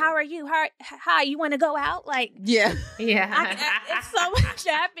 hey, how are you? Hi, you want to go out? Like, yeah. It's so much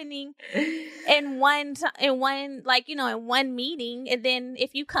happening in one meeting, and then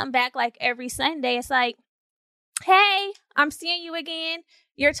if you come back like every Sunday, it's like, hey, I'm seeing you again.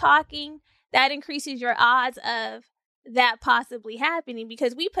 You're talking. That increases your odds of that possibly happening,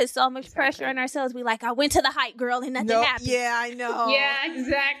 because we put so much pressure on ourselves. We like, I went to the hike, girl, and nothing happened. Yeah, I know. Yeah,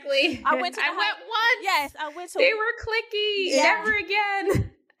 exactly. I went once. Yes, I went to. They were clicky. Yeah. Never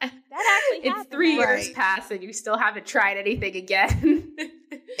again. That actually happened. It's 3 years past and you still haven't tried anything again.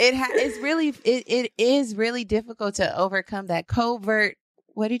 It is really difficult to overcome that covert.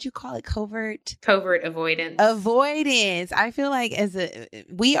 What did you call it? Covert avoidance. I feel like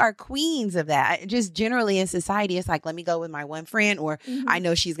we are queens of that. Just generally in society, it's like, let me go with my one friend, or I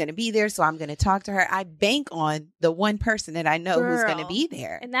know she's going to be there, so I'm going to talk to her. I bank on the one person that I know who's going to be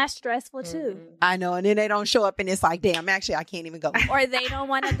there. And that's stressful too. I know. And then they don't show up and it's like, damn, actually, I can't even go. Or they don't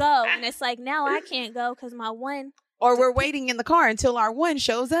want to go. And it's like, now I can't go because my one. Or we're waiting in the car until our one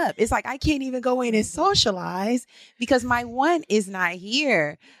shows up. It's like, I can't even go in and socialize because my one is not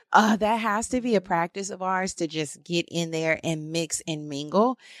here. That has to be a practice of ours, to just get in there and mix and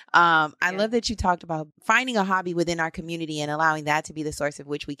mingle. I love that you talked about finding a hobby within our community and allowing that to be the source of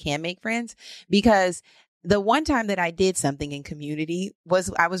which we can make friends. Because the one time that I did something in community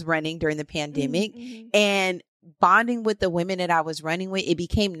was I was running during the pandemic, and bonding with the women that I was running with, it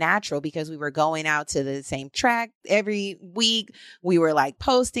became natural because we were going out to the same track every week. We were like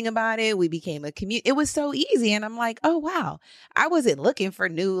posting about it. We became a community. It was so easy. And I'm like, oh, wow. I wasn't looking for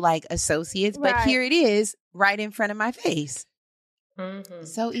new like associates, but here it is right in front of my face.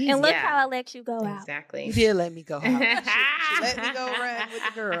 So easy. And look how I let you go out. Exactly. You did let me go out. She let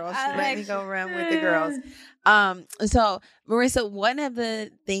me go run with the girls. So Marisa, one of the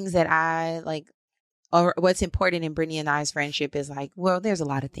things that I like, or what's important in Brittany and I's friendship is like, well, there's a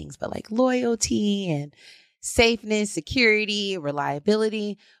lot of things, but like loyalty and safeness, security,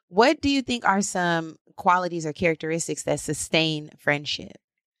 reliability. What do you think are some qualities or characteristics that sustain friendship?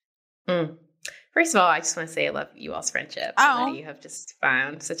 First of all, I just want to say I love you all's friendship. You have just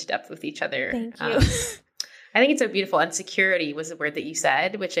found such depth with each other. Thank you. I think it's so beautiful. And security was the word that you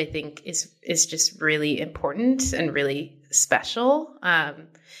said, which I think is just really important and really special.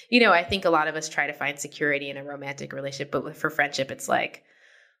 I think a lot of us try to find security in a romantic relationship, but for friendship, it's like,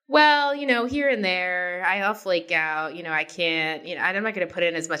 well, here and there, I'll flake out, I can't, I'm not going to put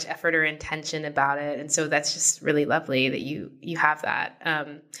in as much effort or intention about it. And so that's just really lovely that you have that.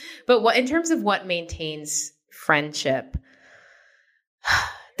 But in terms of what maintains friendship,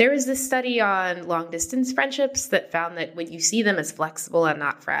 there was this study on long distance friendships that found that when you see them as flexible and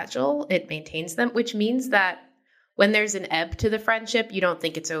not fragile, it maintains them, which means that when there's an ebb to the friendship, you don't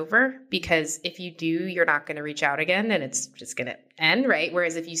think it's over, because if you do, you're not going to reach out again and it's just going to end, right?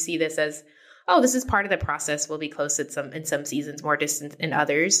 Whereas if you see this as, oh, this is part of the process. We'll be close in some seasons, more distant in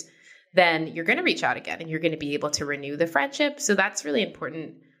others. Then you're going to reach out again and you're going to be able to renew the friendship. So that's really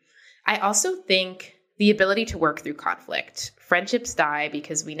important. I also think the ability to work through conflict. Friendships die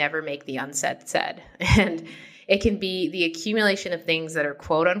because we never make the unsaid said. And it can be the accumulation of things that are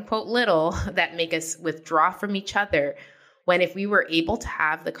quote unquote little that make us withdraw from each other, when if we were able to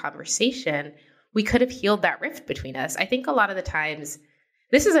have the conversation, we could have healed that rift between us. I think a lot of the times,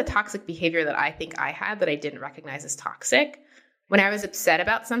 this is a toxic behavior that I think I had that I didn't recognize as toxic. When I was upset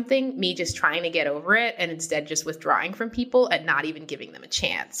about something, me just trying to get over it and instead just withdrawing from people and not even giving them a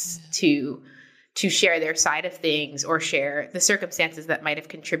chance to share their side of things or share the circumstances that might have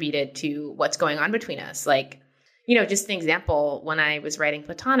contributed to what's going on between us. Like, just an example, when I was writing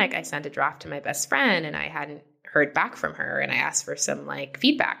Platonic, I sent a draft to my best friend and I hadn't heard back from her, and I asked for some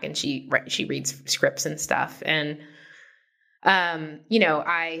feedback, and she reads scripts and stuff. And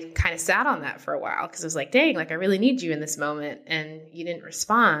I kind of sat on that for a while because I was like, dang, I really need you in this moment. And you didn't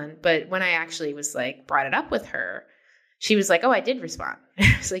respond. But when I actually was brought it up with her, she was like, oh, I did respond.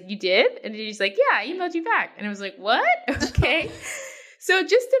 I was like, you did? And she's like, yeah, I emailed you back. And I was like, what? Okay. So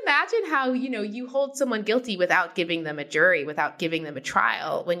just imagine how, you hold someone guilty without giving them a jury, without giving them a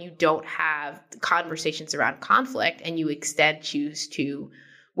trial, when you don't have conversations around conflict and you instead choose to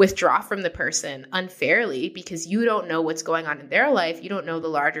withdraw from the person unfairly because you don't know what's going on in their life. You don't know the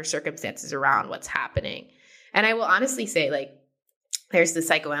larger circumstances around what's happening. And I will honestly say, there's the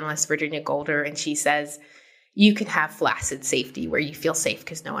psychoanalyst Virginia Golder, and she says, you can have flaccid safety where you feel safe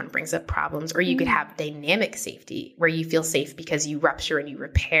because no one brings up problems, or you could have dynamic safety where you feel safe because you rupture and you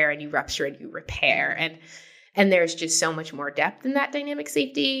repair and you rupture and you repair. And there's just so much more depth in that dynamic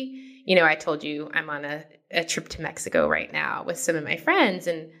safety. I told you I'm on a trip to Mexico right now with some of my friends,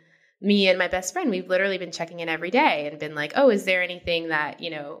 and me and my best friend, we've literally been checking in every day and been like, oh, is there anything that,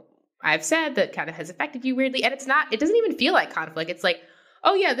 I've said that kind of has affected you weirdly? And it doesn't even feel like conflict. It's like,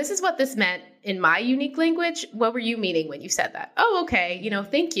 oh yeah, this is what this meant in my unique language. What were you meaning when you said that? Oh, okay.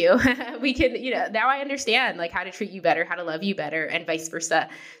 Thank you. We can, now I understand how to treat you better, how to love you better, and vice versa.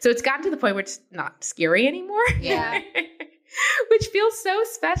 So it's gotten to the point where it's not scary anymore. Yeah. Which feels so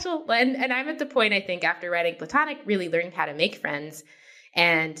special. And I'm at the point, I think, after writing Platonic, really learning how to make friends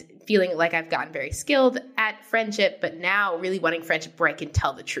and feeling like I've gotten very skilled at friendship, but now really wanting friendship where I can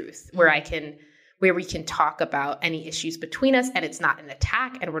tell the truth, where we can talk about any issues between us and it's not an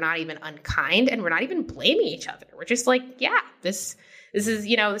attack and we're not even unkind and we're not even blaming each other. We're just like, yeah, this is,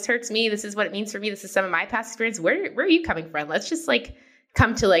 this hurts me. This is what it means for me. This is some of my past experience. Where are you coming from? Let's just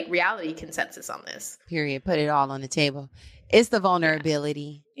come to reality consensus on this. Period. Put it all on the table. It's the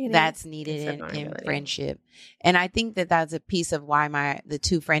vulnerability that's needed in friendship. And I think that that's a piece of why the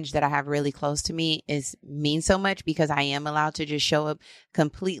two friends that I have really close to me mean so much, because I am allowed to just show up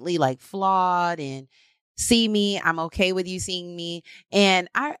completely flawed and see me. I'm okay with you seeing me. And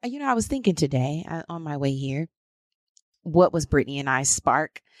I was thinking today on my way here, what was Brittany and I's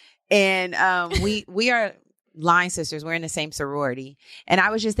spark? And we are line sisters. We're in the same sorority. And I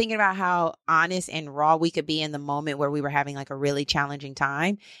was just thinking about how honest and raw we could be in the moment where we were having a really challenging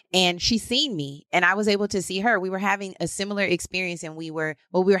time. And she seen me and I was able to see her. We were having a similar experience and we were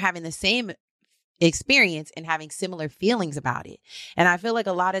having the same experience and having similar feelings about it. And I feel like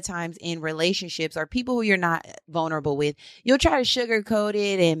a lot of times in relationships or people who you're not vulnerable with, you'll try to sugarcoat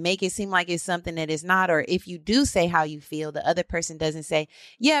it and make it seem like it's something that it's not. Or if you do say how you feel, the other person doesn't say,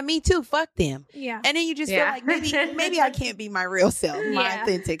 yeah, me too, fuck them. Yeah. And then you just feel like maybe I can't be my real self, my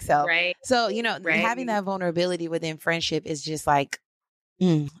authentic self. Right. So, having that vulnerability within friendship is just a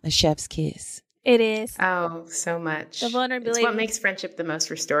chef's kiss. It is. Oh, so much. The vulnerability. It's what makes friendship the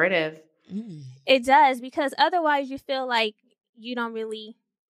most restorative. It does, because otherwise you feel like you don't really.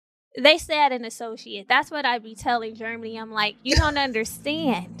 They said an associate. That's what I be telling Germany. I'm like, you don't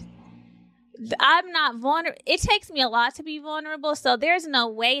understand. I'm not vulnerable. It takes me a lot to be vulnerable. So there's no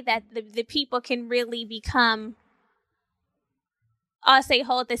way that the people can really become, I'll say,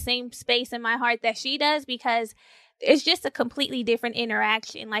 hold the same space in my heart that she does, because it's just a completely different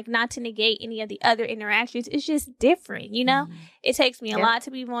interaction. Not to negate any of the other interactions. It's just different, Mm-hmm. It takes me a lot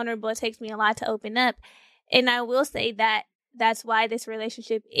to be vulnerable. It takes me a lot to open up. And I will say that that's why this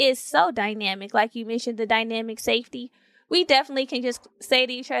relationship is so dynamic. Like you mentioned, the dynamic safety. We definitely can just say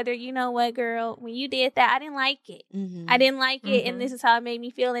to each other, you know what, girl, when you did that, I didn't like it. Mm-hmm. I didn't like it. And this is how it made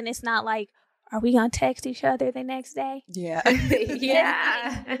me feel. And it's not like, are we going to text each other the next day? Yeah.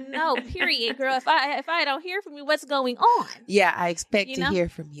 Yeah. No, period, girl. If I don't hear from you, what's going on? Yeah, I expect to hear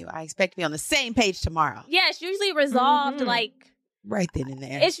from you. I expect to be on the same page tomorrow. Yeah, it's usually resolved right then and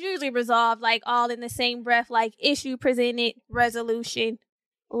there. It's usually resolved all in the same breath, issue presented, resolution.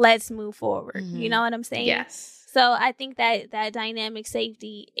 let's move forward. You know what I'm saying? Yes. So I think that dynamic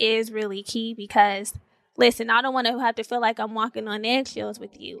safety is really key because, listen, I don't want to have to feel like I'm walking on eggshells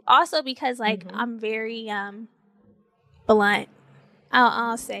with you. Also because, like, I'm very blunt.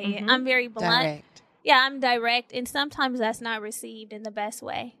 I'll say it. I'm very blunt. Direct. Yeah, I'm direct. And sometimes that's not received in the best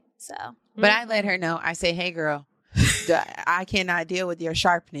way. So. But I let her know. I say, hey, girl, I cannot deal with your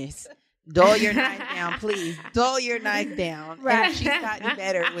sharpness. Dull your knife down, please. Dull your knife down. Right. And she's gotten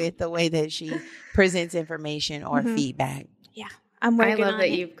better with the way that she presents information or feedback. Yeah. I'm working on I love that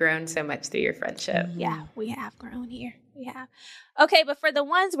it. you've grown so much through your friendship. Yeah, we have grown here. We have. Okay, but for the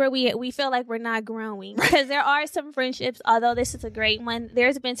ones where we feel like we're not growing, because there are some friendships, although this is a great one,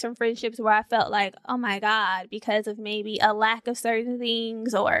 there's been some friendships where I felt like, oh my God, because of maybe a lack of certain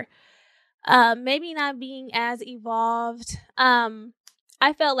things or maybe not being as evolved.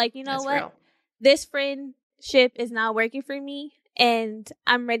 I felt like, you know That's what? real. This friendship is not working for me and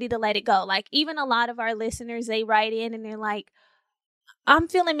I'm ready to let it go. Like even a lot of our listeners, they write in and they're like, I'm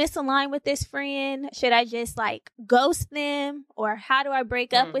feeling misaligned with this friend. Should I just like ghost them or how do I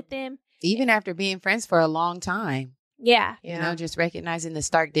break up with them? Even after being friends for a long time. Yeah. You know, just recognizing the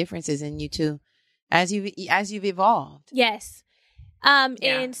stark differences in you two as you've evolved. Yes.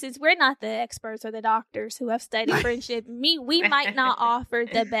 And since we're not the experts or the doctors who have studied friendship, we might not offer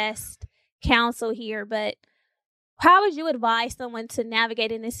the best counsel here, but how would you advise someone to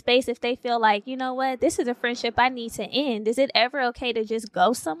navigate in this space if they feel like, you know what, this is a friendship I need to end? Is it ever okay to just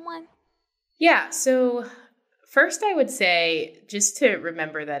ghost someone? Yeah. So first I would say just to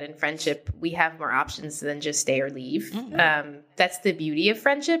remember that in friendship, we have more options than just stay or leave. That's the beauty of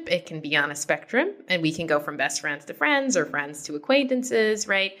friendship. It can be on a spectrum and we can go from best friends to friends or friends to acquaintances,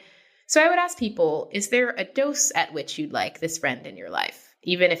 right? So I would ask people, is there a dose at which you'd like this friend in your life?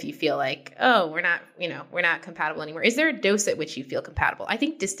 Even if you feel like, oh, we're not compatible anymore. Is there a dose at which you feel compatible? I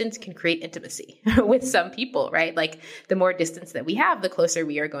think distance can create intimacy with some people, right? Like the more distance that we have, the closer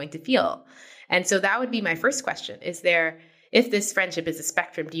we are going to feel. And so that would be my first question. If this friendship is a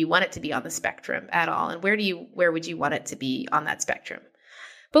spectrum, do you want it to be on the spectrum at all? And where would you want it to be on that spectrum?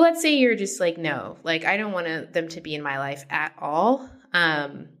 But let's say you're just like, no, like I don't want them to be in my life at all.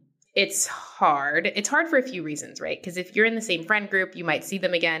 It's hard. It's hard for a few reasons, right? Because if you're in the same friend group, you might see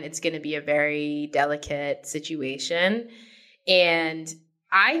them again. It's going to be a very delicate situation. And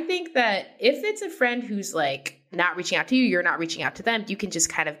I think that if it's a friend who's like not reaching out to you, you're not reaching out to them, you can just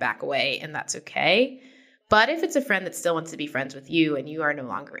kind of back away and that's okay. But if it's a friend that still wants to be friends with you and you are no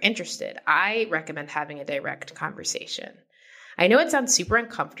longer interested, I recommend having a direct conversation. I know it sounds super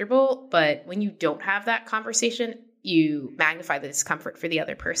uncomfortable, but when you don't have that conversation, you magnify the discomfort for the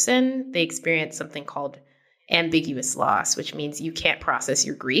other person. They experience something called ambiguous loss, which means you can't process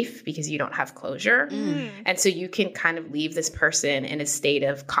your grief because you don't have closure. And so you can kind of leave this person in a state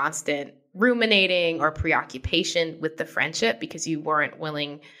of constant ruminating or preoccupation with the friendship because you weren't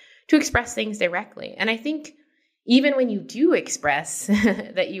willing to express things directly. And I think even when you do express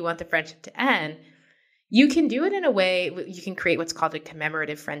that you want the friendship to end, you can do it in a way, you can create what's called a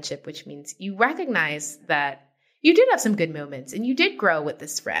commemorative friendship, which means you recognize that you did have some good moments and you did grow with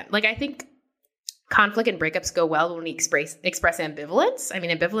this friend. Like I think conflict and breakups go well when we express ambivalence. I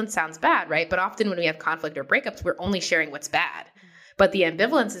mean, ambivalence sounds bad, right? But often when we have conflict or breakups, we're only sharing what's bad. But the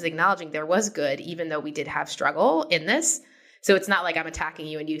ambivalence is acknowledging there was good, even though we did have struggle in this. So it's not like I'm attacking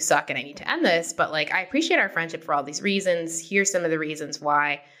you and you suck and I need to end this, but like I appreciate our friendship for all these reasons. Here's some of the reasons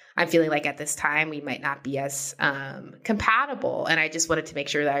why I'm feeling like at this time we might not be as compatible. And I just wanted to make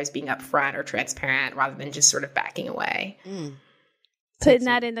sure that I was being upfront or transparent rather than just sort of backing away. Putting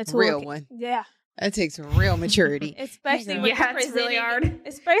that in the tool. Real one. Yeah. That takes real maturity. Especially when you're it's really hard.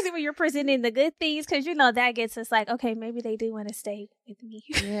 Especially when you're presenting the good things, because you know that gets us like, okay, maybe they do want to stay with me.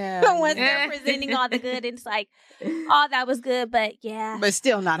 Yeah. Once they're presenting all the good, and it's like, oh, that was good, but yeah. But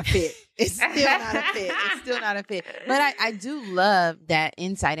still not a fit. It's still not a fit. It's still not a fit. But I do love that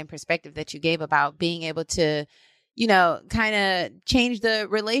insight and perspective that you gave about being able to, you know, kind of change the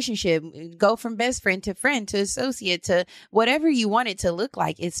relationship, go from best friend to associate to whatever you want it to look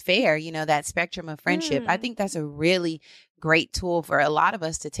like. It's fair, you know, that spectrum of friendship. I think that's a really great tool for a lot of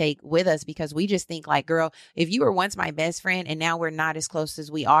us to take with us because we just think like, girl, if you were once my best friend and now we're not as close as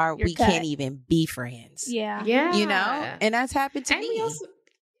we are, we can't even be friends. Yeah. You know, and that's happened to me.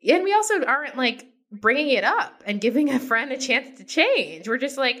 We also aren't like bringing it up and giving a friend a chance to change. We're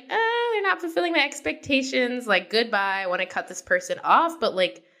just like, they're not fulfilling my expectations. Like, goodbye. I want to cut this person off. But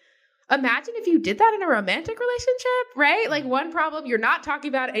like, imagine if you did that in a romantic relationship, right? Like one problem you're not talking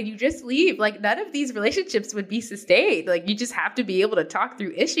about and you just leave. Like none of these relationships would be sustained. Like you just have to be able to talk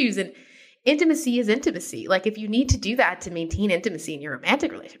through issues. And intimacy is intimacy. Like if you need to do that to maintain intimacy in your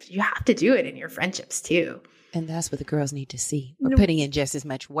romantic relationships, you have to do it in your friendships too. And that's what the girls need to see. We're putting in just as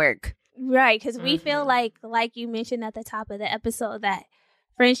much work. Right, because we feel like you mentioned at the top of the episode, that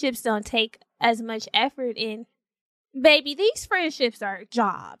friendships don't take as much effort in. Baby, these friendships are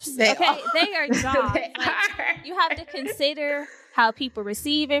jobs. They are jobs. You have to consider how people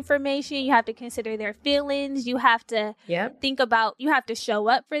receive information. You have to consider their feelings. You have to think about, you have to show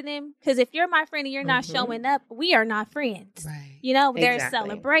up for them. Because if you're my friend and you're not showing up, we are not friends. Right. You know, there's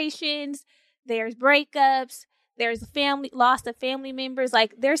celebrations, there's breakups, there's loss of family members.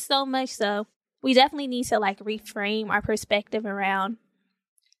 Like, there's so much. So we definitely need to like reframe our perspective around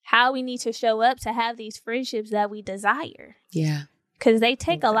how we need to show up to have these friendships that we desire. Yeah. Because they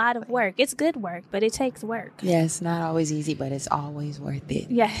take a lot of work. It's good work, but it takes work. Yes, not always easy, but it's always worth it.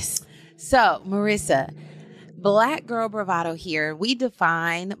 Yes. So, Marisa, Black Girl Bravado here. We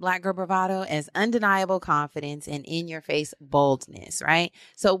define Black Girl Bravado as undeniable confidence and in-your-face boldness, right?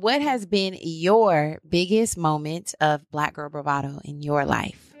 So what has been your biggest moment of Black Girl Bravado in your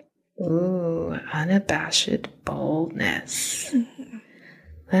life? Ooh, unabashed boldness.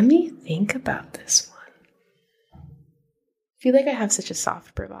 Let me think about this one. I feel like I have such a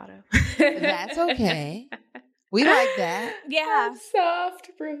soft bravado. That's okay. We like that. Yeah.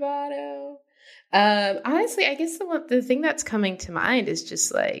 Soft bravado. Honestly, I guess the thing that's coming to mind is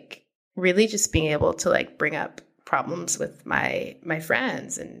just like really just being able to like bring up problems with my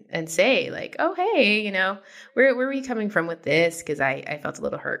friends and say like, oh, hey, you know, where are we coming from with this? Because I felt a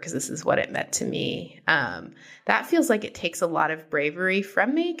little hurt because this is what it meant to me. That feels like it takes a lot of bravery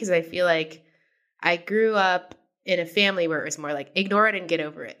from me, because I feel like I grew up in a family where it was more like ignore it and get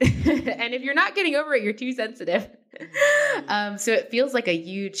over it. And if you're not getting over it, you're too sensitive. So it feels like a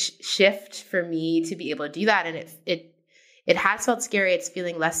huge shift for me to be able to do that. And it has felt scary. It's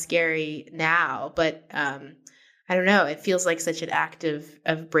feeling less scary now, but I don't know. It feels like such an act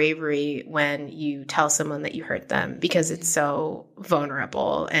of bravery when you tell someone that you hurt them, because it's so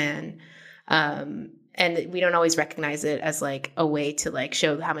vulnerable, and we don't always recognize it as like a way to like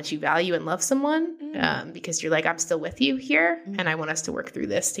show how much you value and love someone, because you're like, I'm still with you here, and I want us to work through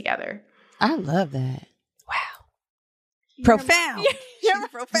this together. I love that. Wow. Profound. You're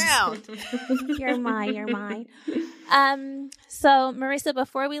profound. You're mine. So Marisa,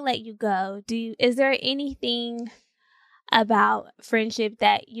 before we let you go, is there anything about friendship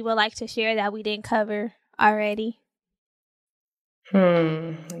that you would like to share that we didn't cover already?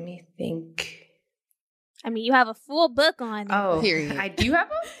 Let me think. I mean, you have a full book on it. Oh, period. I do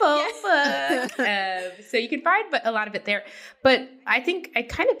have a full book. So you can find a lot of it there. But I think I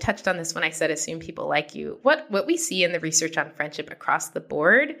kind of touched on this when I said assume people like you. What we see in the research on friendship across the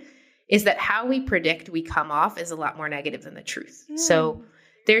board is that how we predict we come off is a lot more negative than the truth. So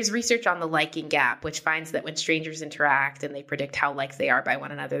there's research on the liking gap, which finds that when strangers interact and they predict how liked they are by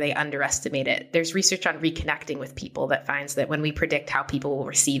one another, they underestimate it. There's research on reconnecting with people that finds that when we predict how people will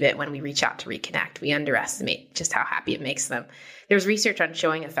receive it when we reach out to reconnect, we underestimate just how happy it makes them. There's research on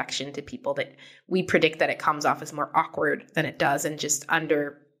showing affection to people that we predict that it comes off as more awkward than it does, and just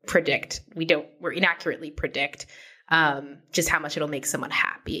under-predict. We're inaccurately predict just how much it'll make someone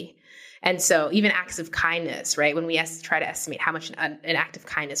happy. And so even acts of kindness, right? When we try to estimate how much an act of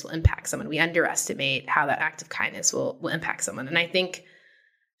kindness will impact someone, we underestimate how that act of kindness will impact someone. And I think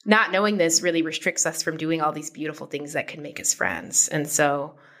not knowing this really restricts us from doing all these beautiful things that can make us friends. And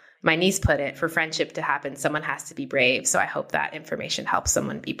so my niece put it, for friendship to happen, someone has to be brave. So I hope that information helps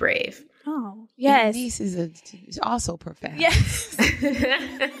someone be brave. Oh, yes. Your niece is also profound. Yes.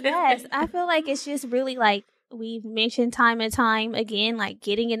 Yes. I feel like it's just really like, we've mentioned time and time again, like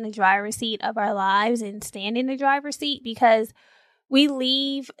getting in the driver's seat of our lives and stand in the driver's seat, because we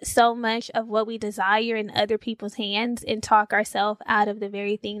leave so much of what we desire in other people's hands and talk ourselves out of the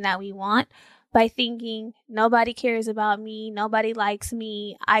very thing that we want by thinking nobody cares about me, nobody likes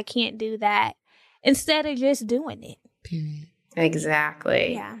me, I can't do that, instead of just doing it. Period.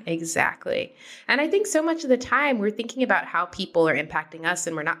 Exactly. Yeah. Exactly. And I think so much of the time we're thinking about how people are impacting us,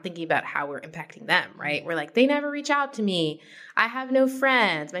 and we're not thinking about how we're impacting them, right? We're like, they never reach out to me. I have no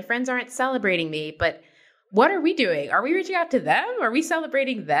friends. My friends aren't celebrating me. But what are we doing? Are we reaching out to them? Are we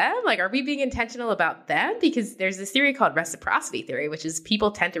celebrating them? Like, are we being intentional about them? Because there's this theory called reciprocity theory, which is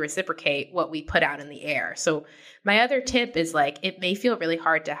people tend to reciprocate what we put out in the air. So my other tip is like, it may feel really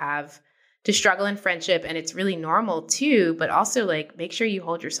hard to struggle in friendship, and it's really normal too, but also like make sure you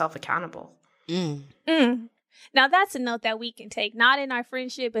hold yourself accountable. Now that's a note that we can take, not in our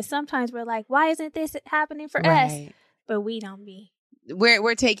friendship, but sometimes we're like, why isn't this happening for us? But we don't be.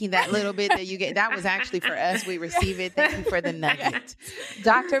 We're taking that little bit that you get. That was actually for us. We receive it. Thank you for the nugget.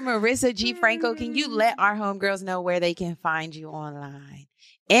 Dr. Marisa G. Franco, can you let our homegirls know where they can find you online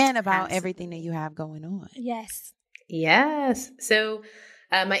and about everything that you have going on? Yes. So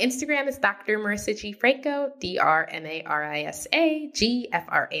my Instagram is Dr. Marisa G. Franco, DrMarisa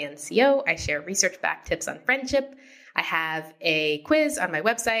GFranco. I share research-backed tips on friendship. I have a quiz on my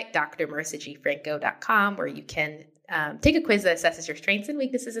website, drmarisagfranco.com, where you can take a quiz that assesses your strengths and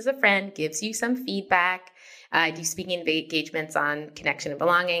weaknesses as a friend, gives you some feedback. I do speaking engagements on connection and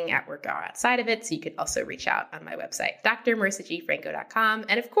belonging at work or outside of it. So you could also reach out on my website, drmarisagfranco.com.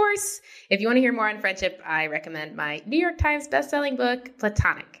 And of course, if you want to hear more on friendship, I recommend my New York Times bestselling book,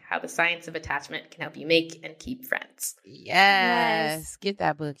 Platonic: How the Science of Attachment Can Help You Make and Keep Friends. Yes. Get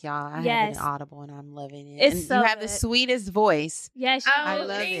that book, y'all. I have an Audible and I'm loving it. It's and so you have good. the sweetest voice. Yes. I love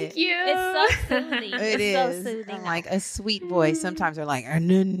thank it. you. It's so soothing. It it's is. so soothing. I'm like a sweet voice. Sometimes they're like, I'm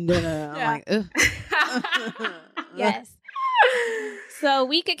like, ugh. Yes. So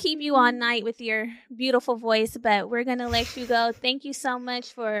we could keep you all night with your beautiful voice, but we're going to let you go. Thank you so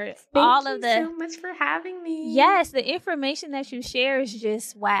much for Thank you so much for having me. Yes, the information that you share is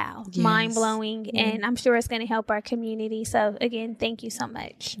just wow, mind-blowing, and I'm sure it's going to help our community. So again, thank you so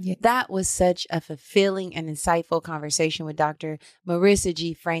much. Yeah, that was such a fulfilling and insightful conversation with Dr. Marisa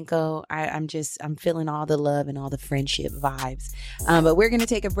G. Franco. I'm feeling all the love and all the friendship vibes. But we're going to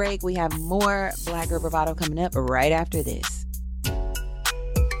take a break. We have more Black Girl Bravado coming up right after this.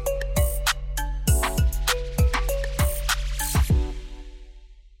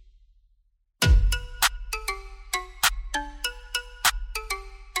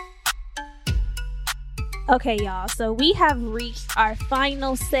 Okay, y'all. So we have reached our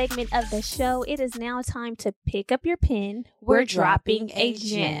final segment of the show. It is now time to pick up your pen. We're dropping a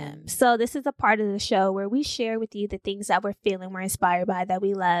gem. So this is a part of the show where we share with you the things that we're feeling, we're inspired by, that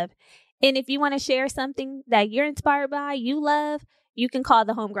we love. And if you want to share something that you're inspired by, you love, you can call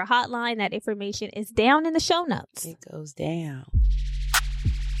the Homegirl Hotline. That information is down in the show notes. It goes down.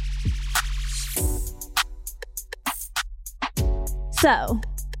 So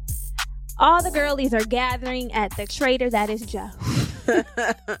all the girlies are gathering at the trader that is Joe.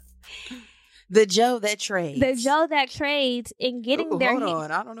 The Joe that trades. The Joe that trades and getting their... Hold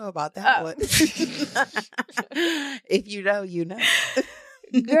on. I don't know about that one. If you know, you know.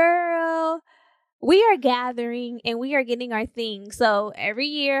 Girl, we are gathering and we are getting our thing. So every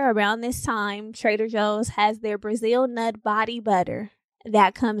year around this time, Trader Joe's has their Brazil nut body butter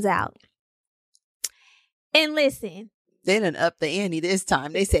that comes out. And listen... They done up the ante this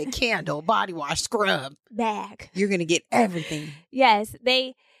time. They said candle, body wash, scrub. Bag. You're going to get everything. Yes.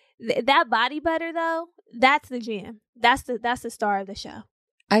 That body butter, though, that's the gem. That's the star of the show.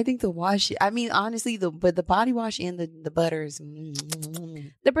 I think the wash, honestly, the body wash and the butters.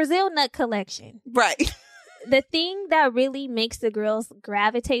 The Brazil nut collection. Right. The thing that really makes the girls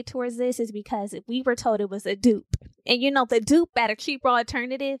gravitate towards this is because we were told it was a dupe. And the dupe at a cheaper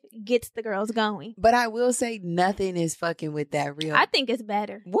alternative gets the girls going. But I will say nothing is fucking with that real. I think it's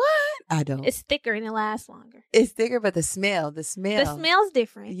better. What? I don't. It's thicker and it lasts longer. It's thicker, but the smell's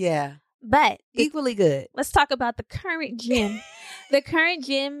different. Yeah. But equally good. Let's talk about the current gem. The current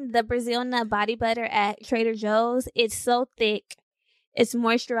gem, the Brazil nut body butter at Trader Joe's, it's so thick. It's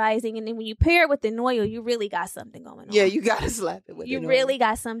moisturizing, and then when you pair it with an oil, you really got something going on. Yeah, you gotta slap it with you really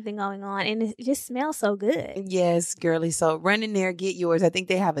got something going on, and it just smells so good. Yes, girly. So run in there, get yours. I think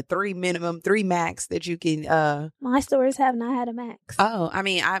they have a 3 max that you can. My stores have not had a max. Oh,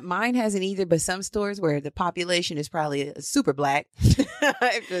 mine hasn't either, but some stores where the population is probably super black.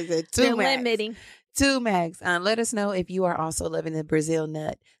 They're limiting. 2 max. Let us know if you are also loving the Brazil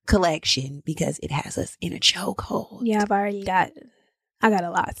nut collection because it has us in a chokehold. Yeah, I got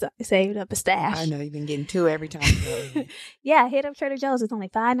a lot saved up a stash. I know you've been getting 2 every time you go. Yeah, hit up Trader Joe's. It's only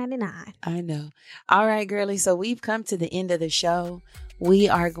 $5.99. I know. All right, girly. So we've come to the end of the show. We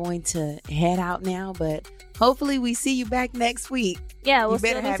are going to head out now, but hopefully we see you back next week. Yeah, we'll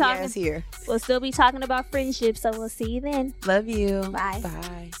still be talking here. We'll still be talking about friendship, so we'll see you then. Love you. Bye.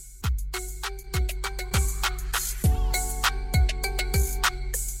 Bye.